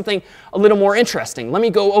want to do something a little more interesting? Let me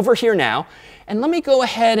go over here now, and let me go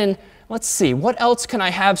ahead and let's see. What else can I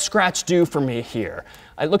have Scratch do for me here?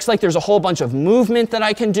 It looks like there's a whole bunch of movement that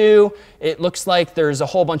I can do. It looks like there's a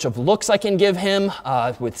whole bunch of looks I can give him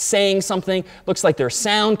with saying something. Looks like there's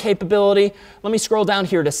sound capability. Let me scroll down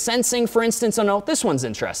here to sensing, for instance. Oh, no, this one's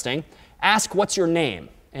interesting. Ask what's your name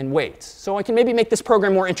and wait. So I can maybe make this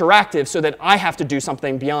program more interactive so that I have to do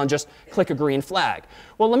something beyond just click a green flag.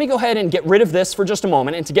 Well, let me go ahead and get rid of this for just a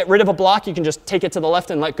moment. And to get rid of a block, you can just take it to the left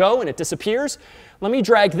and let go, and it disappears. Let me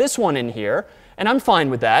drag this one in here, and I'm fine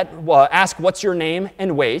with that. Ask what's your name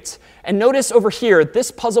and wait. And notice over here, this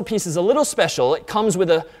puzzle piece is a little special. It comes with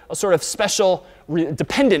a sort of special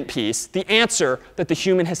dependent piece, the answer that the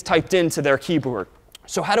human has typed into their keyboard.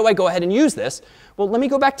 So how do I go ahead and use this? Well, let me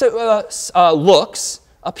go back to looks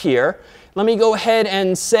up here. Let me go ahead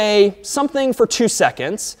and say something for 2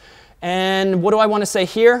 seconds. And what do I want to say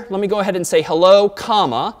here? Let me go ahead and say hello,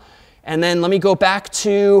 comma. And then let me go back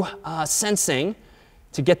to sensing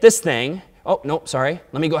to get this thing. Oh, no, sorry.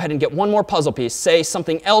 Let me go ahead and get one more puzzle piece. Say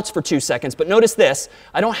something else for 2 seconds. But notice this.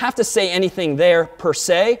 I don't have to say anything there per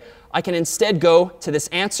se. I can instead go to this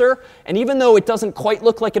answer. And even though it doesn't quite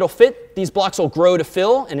look like it'll fit, these blocks will grow to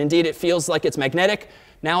fill. And indeed, it feels like it's magnetic.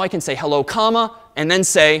 Now I can say hello, comma, and then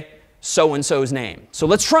say so-and-so's name. So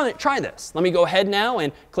let's try this. Let me go ahead now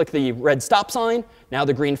and click the red stop sign. Now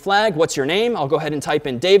the green flag. What's your name? I'll go ahead and type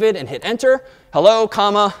in David and hit enter. Hello,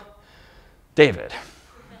 comma, David.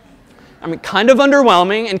 I mean, kind of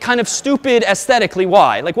underwhelming and kind of stupid aesthetically.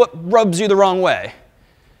 Why? Like, what rubs you the wrong way?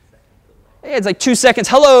 It's like 2 seconds.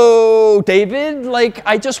 Hello, David. Like,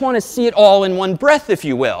 I just want to see it all in one breath, if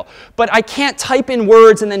you will. But I can't type in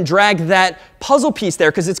words and then drag that puzzle piece there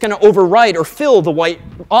because it's going to overwrite or fill the white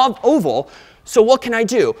oval. So what can I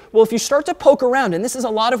do? Well, if you start to poke around, and this is a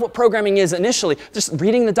lot of what programming is initially, just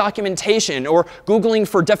reading the documentation or Googling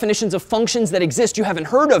for definitions of functions that exist you haven't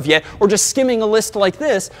heard of yet, or just skimming a list like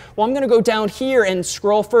this, well, I'm going to go down here and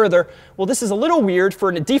scroll further. Well, this is a little weird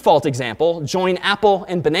for a default example, join apple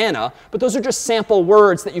and banana, but those are just sample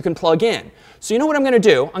words that you can plug in. So you know what I'm going to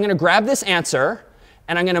do? I'm going to grab this answer,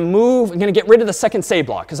 and I'm going to get rid of the second say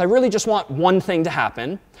block, because I really just want one thing to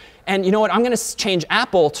happen. And you know what? I'm going to change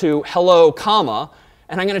apple to hello, comma.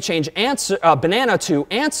 And I'm going to change banana to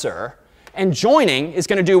answer. And joining is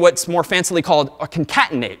going to do what's more fancily called a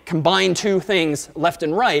concatenate, combine two things left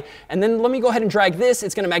and right. And then let me go ahead and drag this.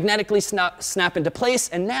 It's going to magnetically snap into place.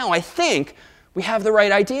 And now I think we have the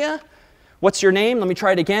right idea. What's your name? Let me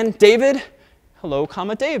try it again. David. Hello,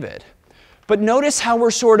 comma, David. But notice how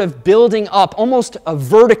we're sort of building up almost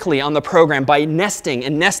vertically on the program by nesting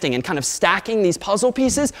and kind of stacking these puzzle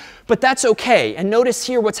pieces. But that's OK. And notice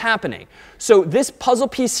here what's happening. So this puzzle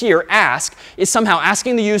piece here, ask, is somehow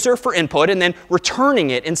asking the user for input and then returning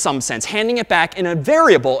it in some sense, handing it back in a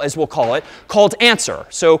variable, as we'll call it, called answer.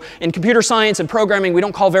 So in computer science and programming, we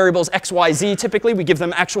don't call variables x, y, z typically. We give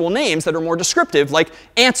them actual names that are more descriptive, like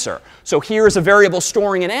answer. So here is a variable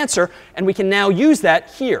storing an answer, and we can now use that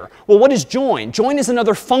here. Well, what is join? Join is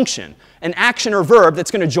another function, an action or verb that's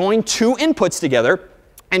going to join two inputs together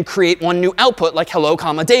and create one new output, like hello,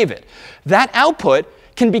 comma, David. That output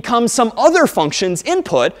can become some other function's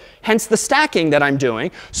input, hence the stacking that I'm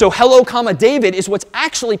doing. So hello, comma, David is what's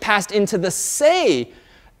actually passed into the say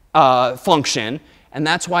function. And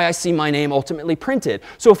that's why I see my name ultimately printed.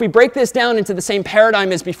 So if we break this down into the same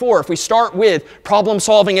paradigm as before, if we start with problem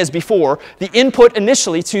solving as before, the input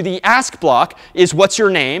initially to the ask block is what's your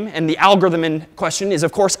name, and the algorithm in question is,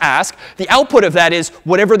 of course, ask. The output of that is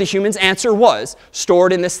whatever the human's answer was,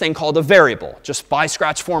 stored in this thing called a variable, just by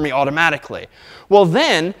scratch for me automatically. Well,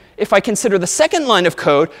 then, if I consider the second line of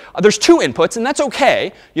code, there's two inputs, and that's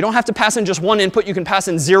OK. You don't have to pass in just one input. You can pass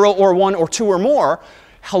in 0 or 1 or 2 or more.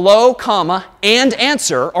 Hello, comma, and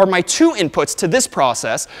answer are my two inputs to this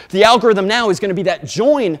process. The algorithm now is going to be that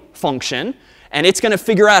join function. And it's going to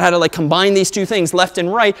figure out how to combine these two things left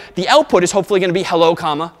and right. The output is hopefully going to be hello,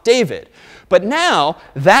 comma, David. But now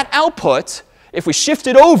that output, if we shift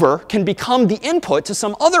it over, can become the input to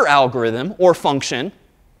some other algorithm or function.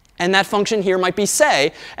 And that function here might be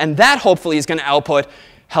say. And that hopefully is going to output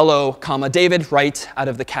hello, comma, David, right out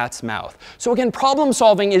of the cat's mouth. So again, problem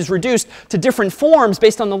solving is reduced to different forms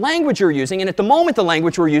based on the language you're using. And at the moment, the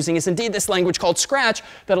language we're using is indeed this language called Scratch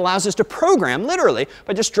that allows us to program, literally,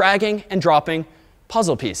 by just dragging and dropping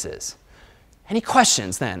puzzle pieces. Any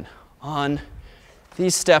questions, then, on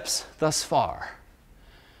these steps thus far?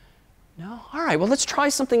 No? All right, well, let's try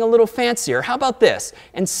something a little fancier. How about this?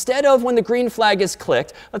 Instead of when the green flag is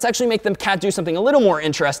clicked, let's actually make the cat do something a little more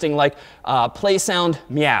interesting, like play sound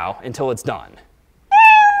meow until it's done.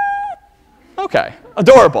 OK,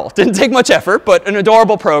 adorable. Didn't take much effort, but an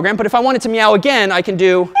adorable program. But if I wanted to meow again, I can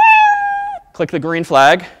do click the green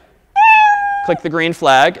flag. Click the green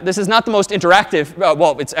flag. This is not the most interactive.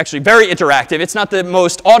 Well, it's actually very interactive. It's not the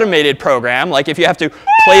most automated program, like if you have to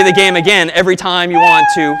play the game again every time you want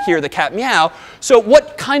to hear the cat meow. So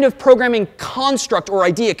what kind of programming construct or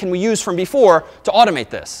idea can we use from before to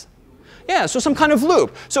automate this? Yeah, so some kind of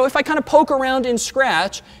loop. So if I kind of poke around in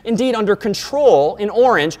Scratch, indeed under Control in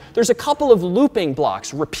orange, there's a couple of looping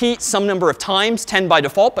blocks. Repeat some number of times, 10 by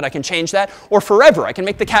default, but I can change that. Or forever. I can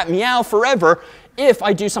make the cat meow forever if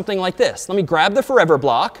I do something like this. Let me grab the forever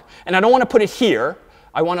block. And I don't want to put it here.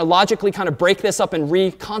 I want to logically kind of break this up and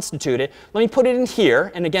reconstitute it. Let me put it in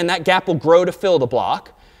here. And again, that gap will grow to fill the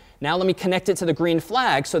block. Now let me connect it to the green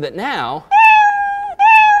flag so that now,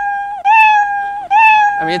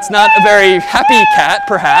 I mean, it's not a very happy cat,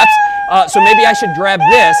 perhaps. So maybe I should grab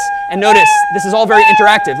this. And notice, this is all very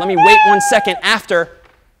interactive. Let me wait 1 second after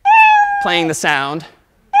playing the sound.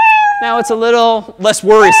 Now it's a little less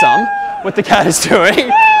worrisome what the cat is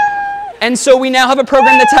doing. And so we now have a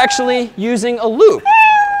program that's actually using a loop.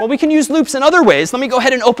 Well, we can use loops in other ways. Let me go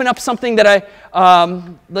ahead and open up something that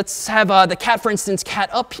let's have the cat, for instance,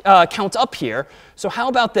 count up here. So how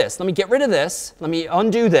about this? Let me get rid of this. Let me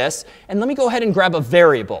undo this. And let me go ahead and grab a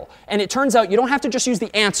variable. And it turns out you don't have to just use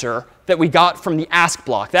the answer that we got from the ask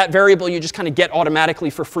block. That variable you just kind of get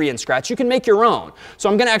automatically for free in Scratch. You can make your own. So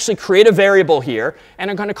I'm going to actually create a variable here.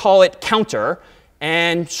 And I'm going to call it counter.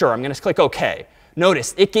 And sure, I'm going to click OK.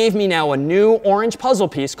 Notice, it gave me now a new orange puzzle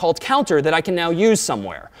piece called counter that I can now use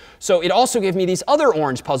somewhere. So it also gave me these other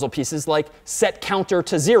orange puzzle pieces like set counter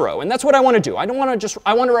to 0. And that's what I want to do. I want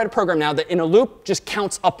to write a program now that in a loop just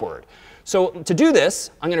counts upward. So to do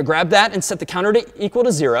this, I'm going to grab that and set the counter to equal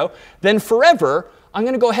to 0. Then forever, I'm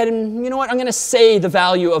going to go ahead and, you know what, I'm going to say the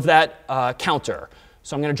value of that counter.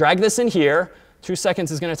 So I'm going to drag this in here. 2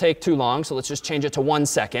 seconds is going to take too long, so let's just change it to 1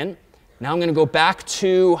 second. Now I'm going to go back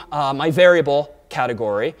to my variable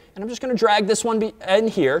category. And I'm just going to drag this one in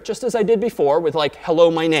here, just as I did before with like,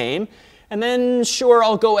 hello, my name. And then, sure,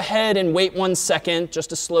 I'll go ahead and wait 1 second just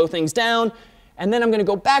to slow things down. And then I'm going to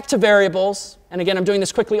go back to variables. And again, I'm doing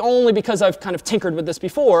this quickly only because I've kind of tinkered with this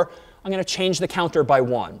before. I'm going to change the counter by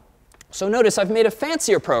 1. So notice I've made a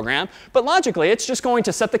fancier program. But logically, it's just going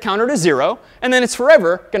to set the counter to 0. And then it's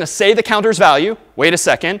forever going to say the counter's value, wait a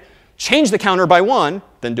second, change the counter by 1,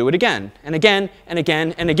 then do it again, and again, and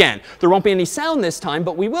again, and again. There won't be any sound this time,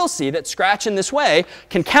 but we will see that Scratch in this way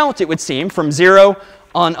can count, it would seem, from 0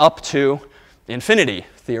 on up to infinity,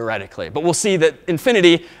 theoretically. But we'll see that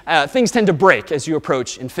infinity, things tend to break as you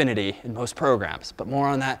approach infinity in most programs. But more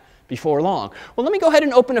on that before long. Well, let me go ahead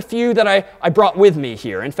and open a few that I brought with me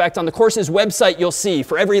here. In fact, on the course's website, you'll see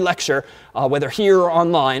for every lecture, whether here or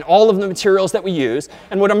online, all of the materials that we use.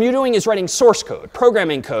 And what I'm doing is writing source code,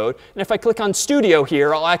 programming code. And if I click on Studio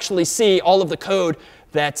here, I'll actually see all of the code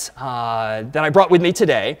that I brought with me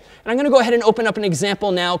today. And I'm going to go ahead and open up an example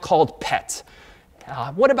now called PET.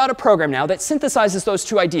 What about a program now that synthesizes those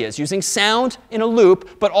two ideas, using sound in a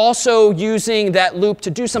loop, but also using that loop to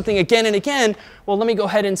do something again and again? Well, let me go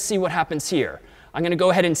ahead and see what happens here. I'm going to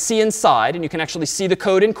go ahead and see inside, and you can actually see the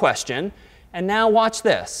code in question. And now watch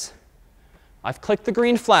this. I've clicked the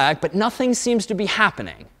green flag, but nothing seems to be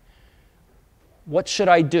happening. What should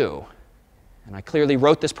I do? And I clearly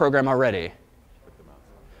wrote this program already.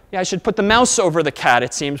 Yeah, I should put the mouse over the cat,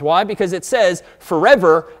 it seems. Why? Because it says,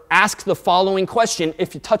 forever, ask the following question.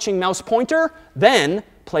 If you're touching mouse pointer, then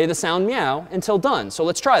play the sound meow until done. So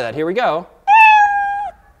let's try that. Here we go.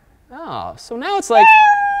 Oh, so now it's like,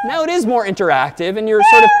 now it is more interactive, and you're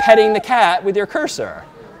sort of petting the cat with your cursor.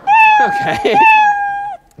 OK.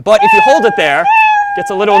 But if you hold it there, it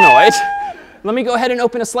gets a little annoyed. Let me go ahead and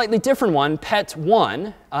open a slightly different one,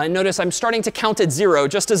 PET1. Notice I'm starting to count at 0,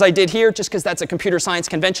 just as I did here, just because that's a computer science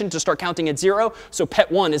convention to start counting at 0. So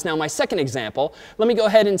PET1 is now my second example. Let me go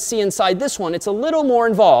ahead and see inside this one. It's a little more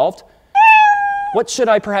involved. What should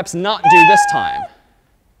I perhaps not do this time?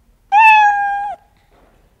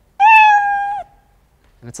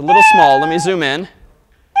 And it's a little small. Let me zoom in.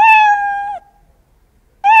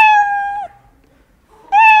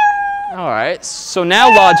 All right, so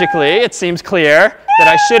now logically, it seems clear that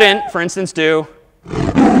I shouldn't, for instance, do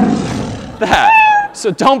that.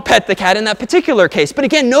 So don't pet the cat in that particular case. But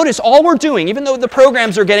again, notice all we're doing, even though the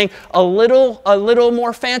programs are getting a little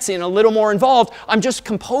more fancy and a little more involved, I'm just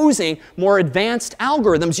composing more advanced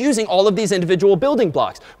algorithms using all of these individual building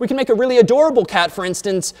blocks. We can make a really adorable cat, for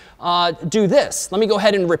instance, do this. Let me go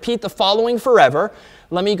ahead and repeat the following forever.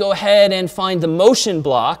 Let me go ahead and find the motion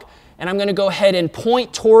block. And I'm going to go ahead and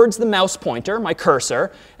point towards the mouse pointer, my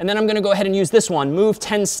cursor. And then I'm going to go ahead and use this one, move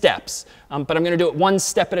 10 steps. But I'm going to do it one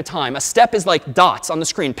step at a time. A step is like dots on the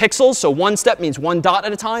screen, pixels. So one step means one dot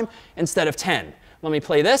at a time instead of 10. Let me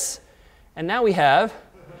play this. And now we have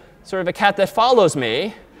sort of a cat that follows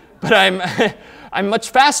me. But I'm much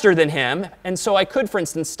faster than him. And so I could, for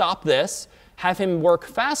instance, stop this, have him work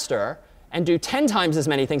faster, and do 10 times as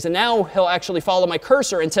many things. And now he'll actually follow my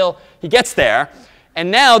cursor until he gets there. And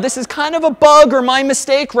now this is kind of a bug or my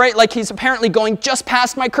mistake, right? Like he's apparently going just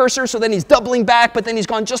past my cursor, so then he's doubling back, but then he's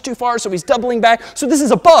gone just too far, so he's doubling back. So this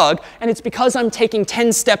is a bug, and it's because I'm taking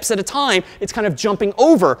 10 steps at a time. It's kind of jumping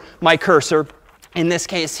over my cursor in this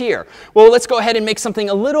case here. Well, let's go ahead and make something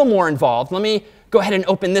a little more involved. Let me go ahead and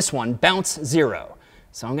open this one, bounce 0.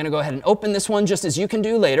 So I'm going to go ahead and open this one just as you can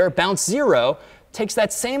do later. Bounce 0 takes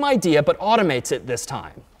that same idea, but automates it this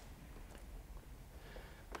time.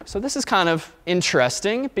 So this is kind of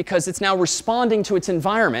interesting because it's now responding to its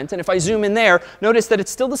environment. And if I zoom in there, notice that it's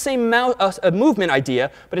still the same movement idea,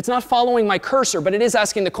 but it's not following my cursor. But it is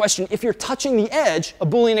asking the question, if you're touching the edge, a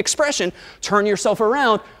Boolean expression, turn yourself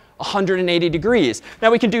around 180 degrees. Now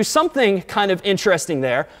we can do something kind of interesting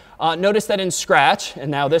there. Notice that in Scratch, and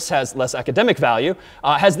now this has less academic value,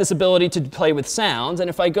 has this ability to play with sounds. And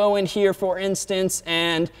if I go in here, for instance,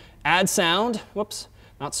 and add sound, whoops,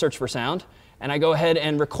 not search for sound, and I go ahead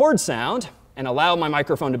and record sound and allow my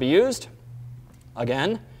microphone to be used,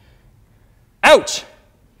 again, ouch.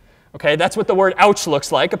 OK, that's what the word ouch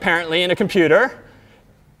looks like, apparently, in a computer.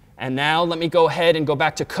 And now let me go ahead and go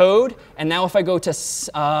back to code. And now if I go to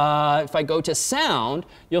sound,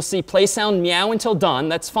 you'll see play sound meow until done.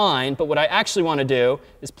 That's fine. But what I actually want to do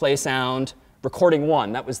is play sound recording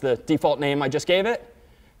 1. That was the default name I just gave it.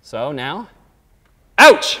 So now,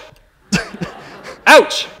 ouch.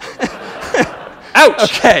 Ouch. Ouch.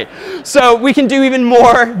 OK, so we can do even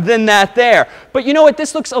more than that there. But you know what?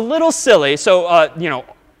 This looks a little silly. So you know,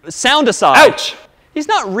 sound aside, ouch. He's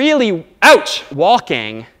not really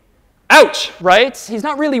walking. Ouch, right? He's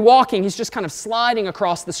not really walking. He's just kind of sliding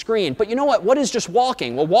across the screen. But you know what? What is just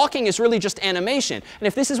walking? Well, walking is really just animation. And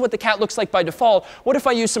if this is what the cat looks like by default, what if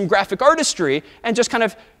I use some graphic artistry and just kind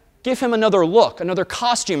of give him another look, another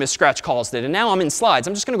costume, as Scratch calls it? And now I'm in slides.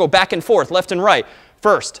 I'm just going to go back and forth, left and right.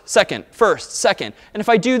 First, second, first, second. And if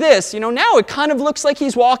I do this, you know, now it kind of looks like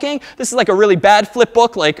he's walking. This is like a really bad flip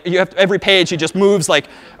book. Like you have every page, he just moves like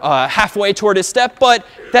halfway toward his step. But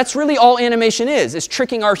that's really all animation is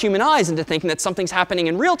tricking our human eyes into thinking that something's happening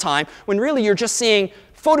in real time when really you're just seeing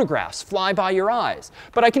photographs fly by your eyes.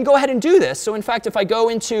 But I can go ahead and do this. So in fact, if I go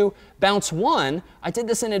into bounce 1, I did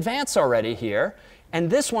this in advance already here. And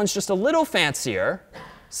this one's just a little fancier,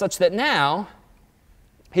 such that now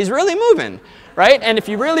he's really moving, right? And if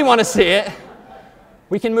you really want to see it,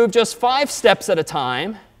 we can move just 5 steps at a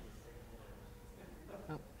time.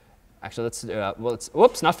 Actually, let's do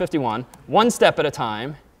whoops, not 51. 1 step at a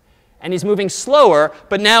time. And he's moving slower,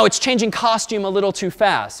 but now it's changing costume a little too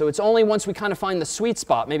fast. So it's only once we kind of find the sweet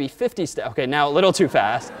spot, maybe 50 steps. OK, now a little too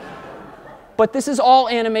fast. But this is all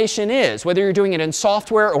animation is. Whether you're doing it in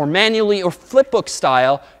software or manually or flipbook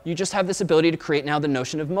style, you just have this ability to create now the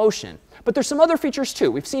notion of motion. But there's some other features too.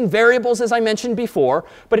 We've seen variables, as I mentioned before.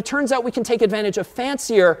 But it turns out we can take advantage of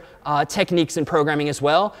fancier techniques in programming as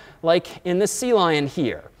well, like in this sea lion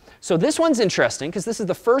here. So this one's interesting because this is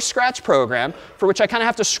the first Scratch program for which I kind of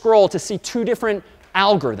have to scroll to see 2 different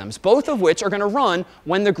algorithms, both of which are going to run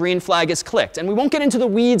when the green flag is clicked. And we won't get into the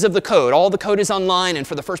weeds of the code. All the code is online. And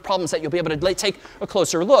for the first problem set, you'll be able to take a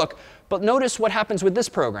closer look. But notice what happens with this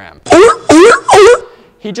program.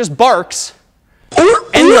 He just barks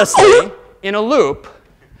endlessly in a loop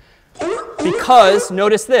because,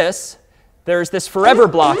 notice this, there's this forever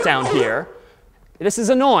block down here. This is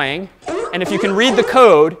annoying. And if you can read the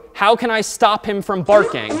code, how can I stop him from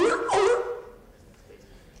barking?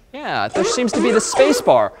 Yeah, there seems to be the space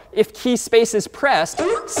bar. If key space is pressed,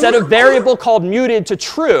 set a variable called muted to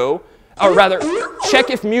true, or rather, check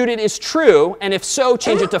if muted is true, and if so,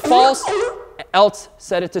 change it to false, else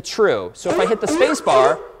set it to true. So if I hit the space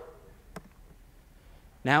bar,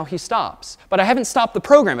 now he stops. But I haven't stopped the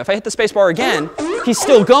program. If I hit the space bar again, he's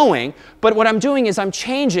still going. But what I'm doing is I'm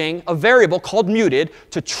changing a variable called muted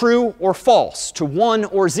to true or false, to 1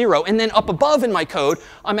 or 0. And then up above in my code,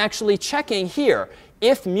 I'm actually checking here.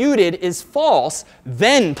 If muted is false,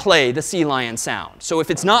 then play the sea lion sound. So if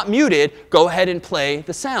it's not muted, go ahead and play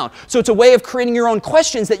the sound. So it's a way of creating your own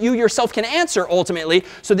questions that you yourself can answer ultimately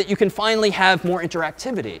so that you can finally have more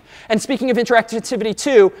interactivity. And speaking of interactivity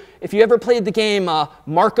too, if you ever played the game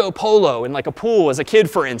Marco Polo in like a pool as a kid,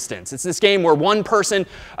 for instance, it's this game where one person,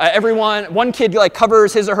 one kid like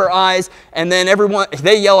covers his or her eyes, and then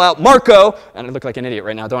they yell out Marco, and I look like an idiot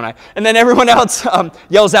right now, don't I? And then everyone else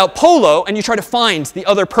yells out Polo, and you try to find the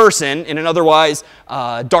other person in an otherwise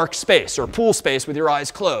dark space or pool space with your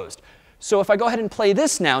eyes closed. So if I go ahead and play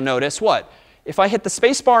this now, notice what? If I hit the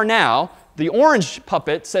space bar now, the orange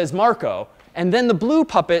puppet says Marco, and then the blue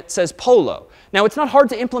puppet says Polo. Now, it's not hard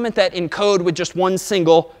to implement that in code with just one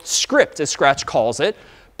single script, as Scratch calls it.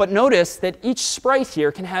 But notice that each sprite here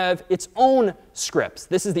can have its own scripts.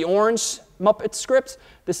 This is the orange Muppet script.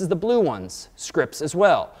 This is the blue one's scripts as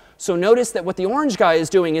well. So notice that what the orange guy is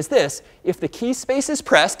doing is this. If the key space is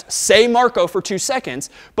pressed, say Marco for 2 seconds,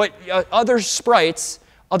 but other sprites,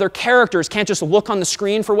 other characters can't just look on the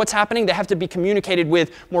screen for what's happening. They have to be communicated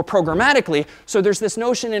with more programmatically. So there's this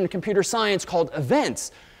notion in computer science called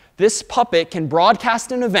events. This puppet can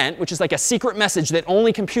broadcast an event, which is like a secret message that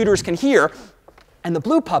only computers can hear. And the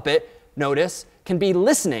blue puppet, notice, can be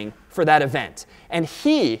listening for that event. And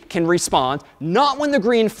he can respond not when the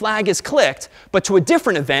green flag is clicked, but to a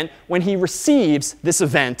different event when he receives this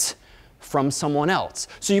event from someone else.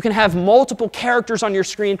 So you can have multiple characters on your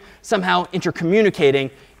screen somehow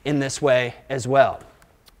intercommunicating in this way as well.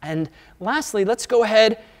 And lastly, let's go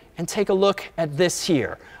ahead and take a look at this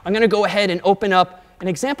here. I'm going to go ahead and open up an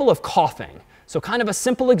example of coughing. So kind of a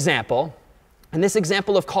simple example. And this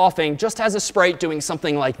example of coughing just has a sprite doing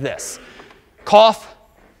something like this. Cough,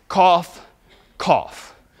 cough,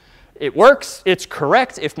 cough. It works. It's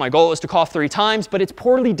correct if my goal is to cough 3 times. But it's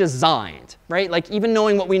poorly designed, right? Like even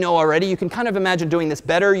knowing what we know already, you can kind of imagine doing this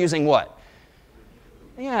better using what?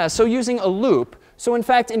 Yeah, so using a loop. So in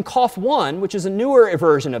fact, in cough 1, which is a newer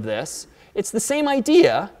version of this, it's the same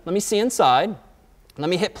idea. Let me see inside. Let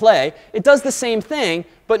me hit play. It does the same thing,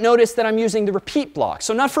 but notice that I'm using the repeat block.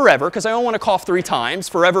 So not forever, because I don't want to cough 3 times.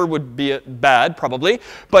 Forever would be bad, probably.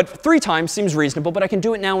 But 3 times seems reasonable, but I can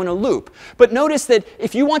do it now in a loop. But notice that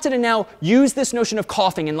if you wanted to now use this notion of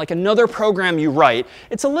coughing in like another program you write,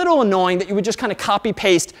 it's a little annoying that you would just kind of copy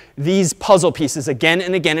paste these puzzle pieces again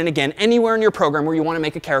and again and again anywhere in your program where you want to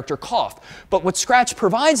make a character cough. But what Scratch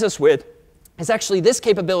provides us with is actually this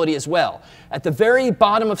capability as well. At the very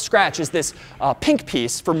bottom of Scratch is this pink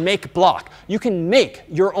piece for make block. You can make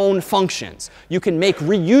your own functions. You can make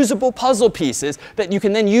reusable puzzle pieces that you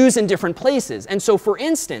can then use in different places. And so for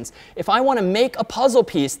instance, if I want to make a puzzle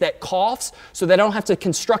piece that coughs so that I don't have to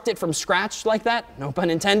construct it from scratch like that, no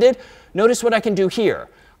pun intended, notice what I can do here.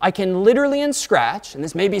 I can literally in Scratch, and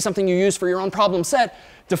this may be something you use for your own problem set,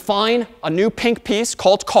 define a new pink piece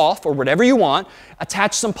called cough, or whatever you want,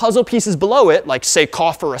 attach some puzzle pieces below it, like say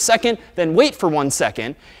cough for a second, then wait for 1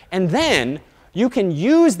 second, and then you can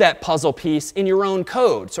use that puzzle piece in your own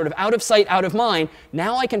code, sort of out of sight, out of mind.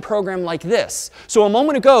 Now I can program like this. So a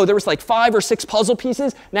moment ago, there was like 5 or 6 puzzle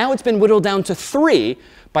pieces. Now it's been whittled down to 3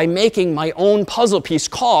 by making my own puzzle piece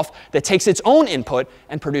cough that takes its own input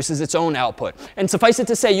and produces its own output. And suffice it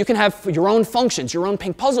to say, you can have your own functions, your own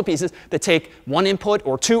pink puzzle pieces that take 1 input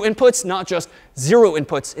or 2 inputs, not just 0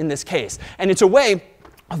 inputs in this case. And it's a way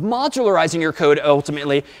of modularizing your code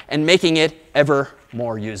ultimately and making it ever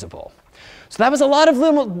more usable. So that was a lot of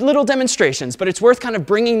little demonstrations, but it's worth kind of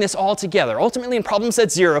bringing this all together. Ultimately, in problem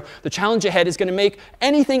set 0, the challenge ahead is going to make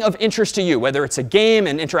anything of interest to you, whether it's a game,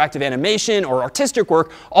 an interactive animation, or artistic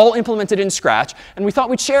work, all implemented in Scratch. And we thought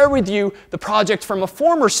we'd share with you the project from a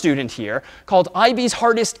former student here called IB's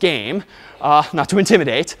Hardest Game, not to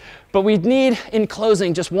intimidate, but we'd need, in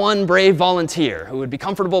closing, just one brave volunteer who would be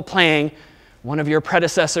comfortable playing one of your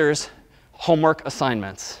predecessor's homework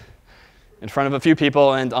assignments in front of a few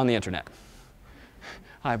people and on the internet.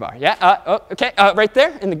 Hi, Bar. Yeah, oh, OK, right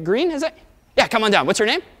there in the green, is it? Yeah, come on down. What's her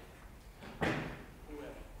name?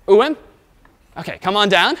 Uwem. OK, come on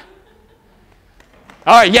down.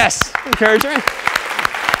 All right, yes, encouragement.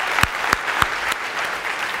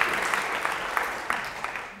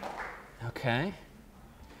 OK.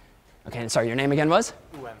 OK, sorry, your name again was?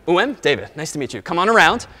 Uwem. Uwem? David, nice to meet you. Come on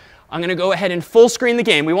around. I'm going to go ahead and full screen the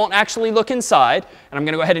game. We won't actually look inside. And I'm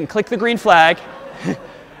going to go ahead and click the green flag.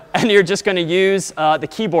 And you're just going to use the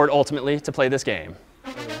keyboard, ultimately, to play this game.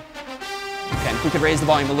 OK, and if we could raise the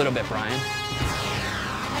volume a little bit, Brian.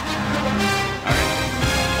 All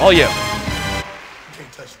right. All you. You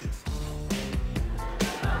can't touch this.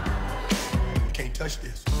 You can't touch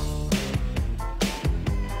this.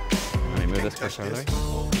 Let me move this cursor over.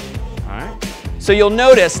 All right. So you'll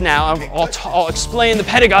notice now, I'll explain the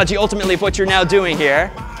pedagogy, ultimately, of what you're now doing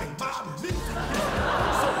here.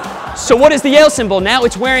 So what is the Yale symbol? Now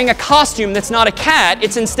it's wearing a costume that's not a cat.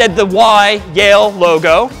 It's instead the Y, Yale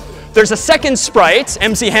logo. There's a second sprite,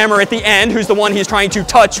 MC Hammer at the end, who's the one he's trying to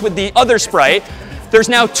touch with the other sprite. There's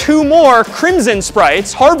now 2 more crimson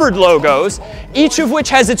sprites, Harvard logos, each of which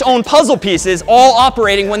has its own puzzle pieces, all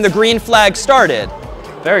operating when the green flag started.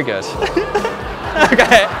 Very good.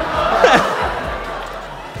 OK.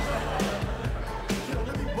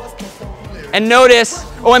 And notice,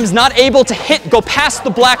 OM's not able to go past the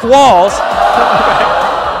black walls.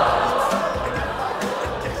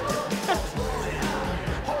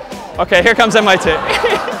 OK, here comes MIT.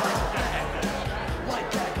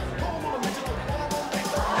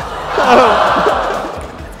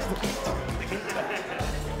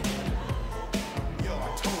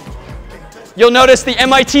 You'll notice the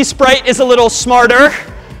MIT sprite is a little smarter.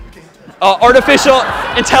 Artificial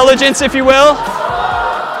intelligence, if you will.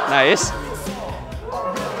 Nice.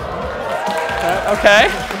 OK.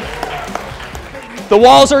 The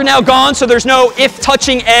walls are now gone, so there's no if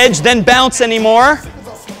touching edge, then bounce anymore.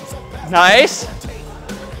 Nice.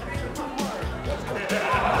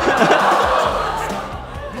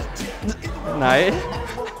 Nice.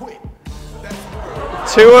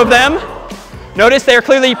 2 of them. Notice they're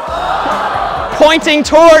clearly pointing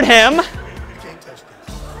toward him.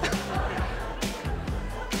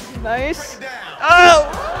 Nice. Oh!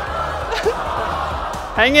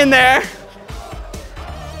 Hang in there.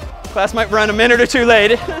 Class might run a minute or 2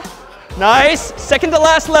 late. Nice. Second to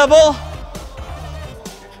last level.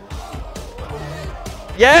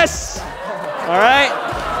 Yes. All right.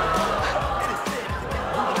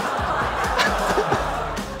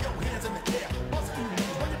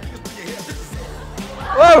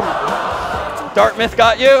 Whoa. Dartmouth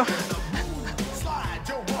got you.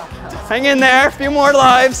 Hang in there. A few more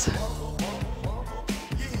lives.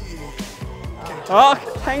 Oh,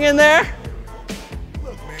 hang in there.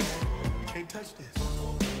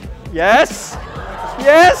 Yes.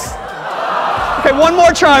 Yes. OK, one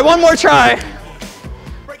more try. One more try.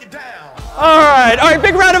 Break it down. All right. All right.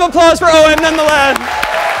 Big round of applause for OM nonetheless.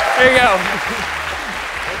 There you go.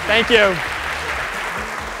 Thank you.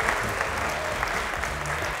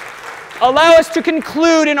 Allow us to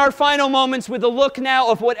conclude in our final moments with a look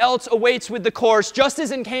now of what else awaits with the course. Just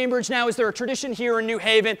as in Cambridge now, is there a tradition here in New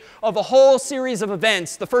Haven of a whole series of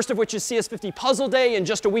events, the first of which is CS50 Puzzle Day in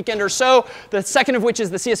just a weekend or so, the second of which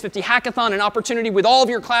is the CS50 Hackathon, an opportunity with all of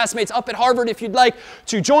your classmates up at Harvard, if you'd like,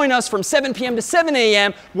 to join us from 7 p.m. to 7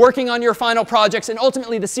 a.m. working on your final projects, and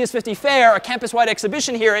ultimately the CS50 Fair, a campus-wide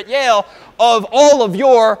exhibition here at Yale of all of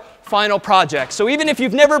your final project. So even if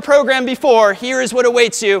you've never programmed before, here is what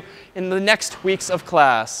awaits you in the next weeks of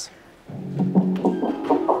class.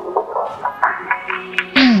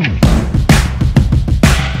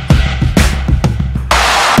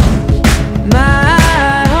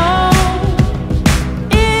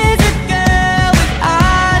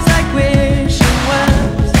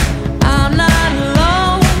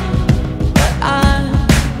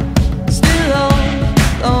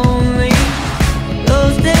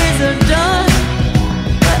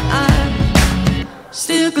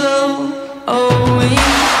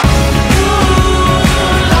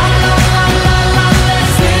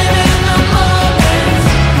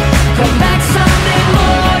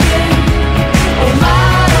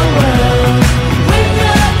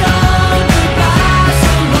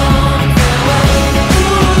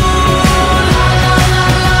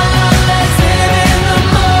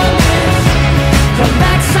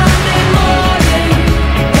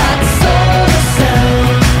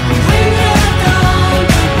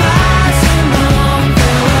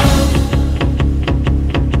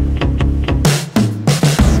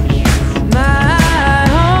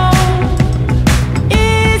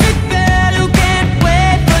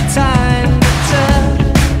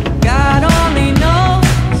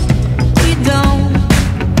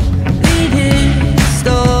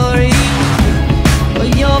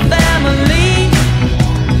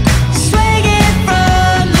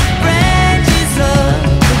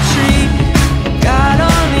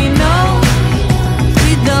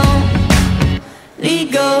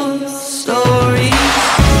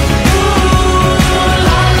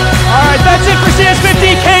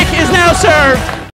 CS50 cake is now served.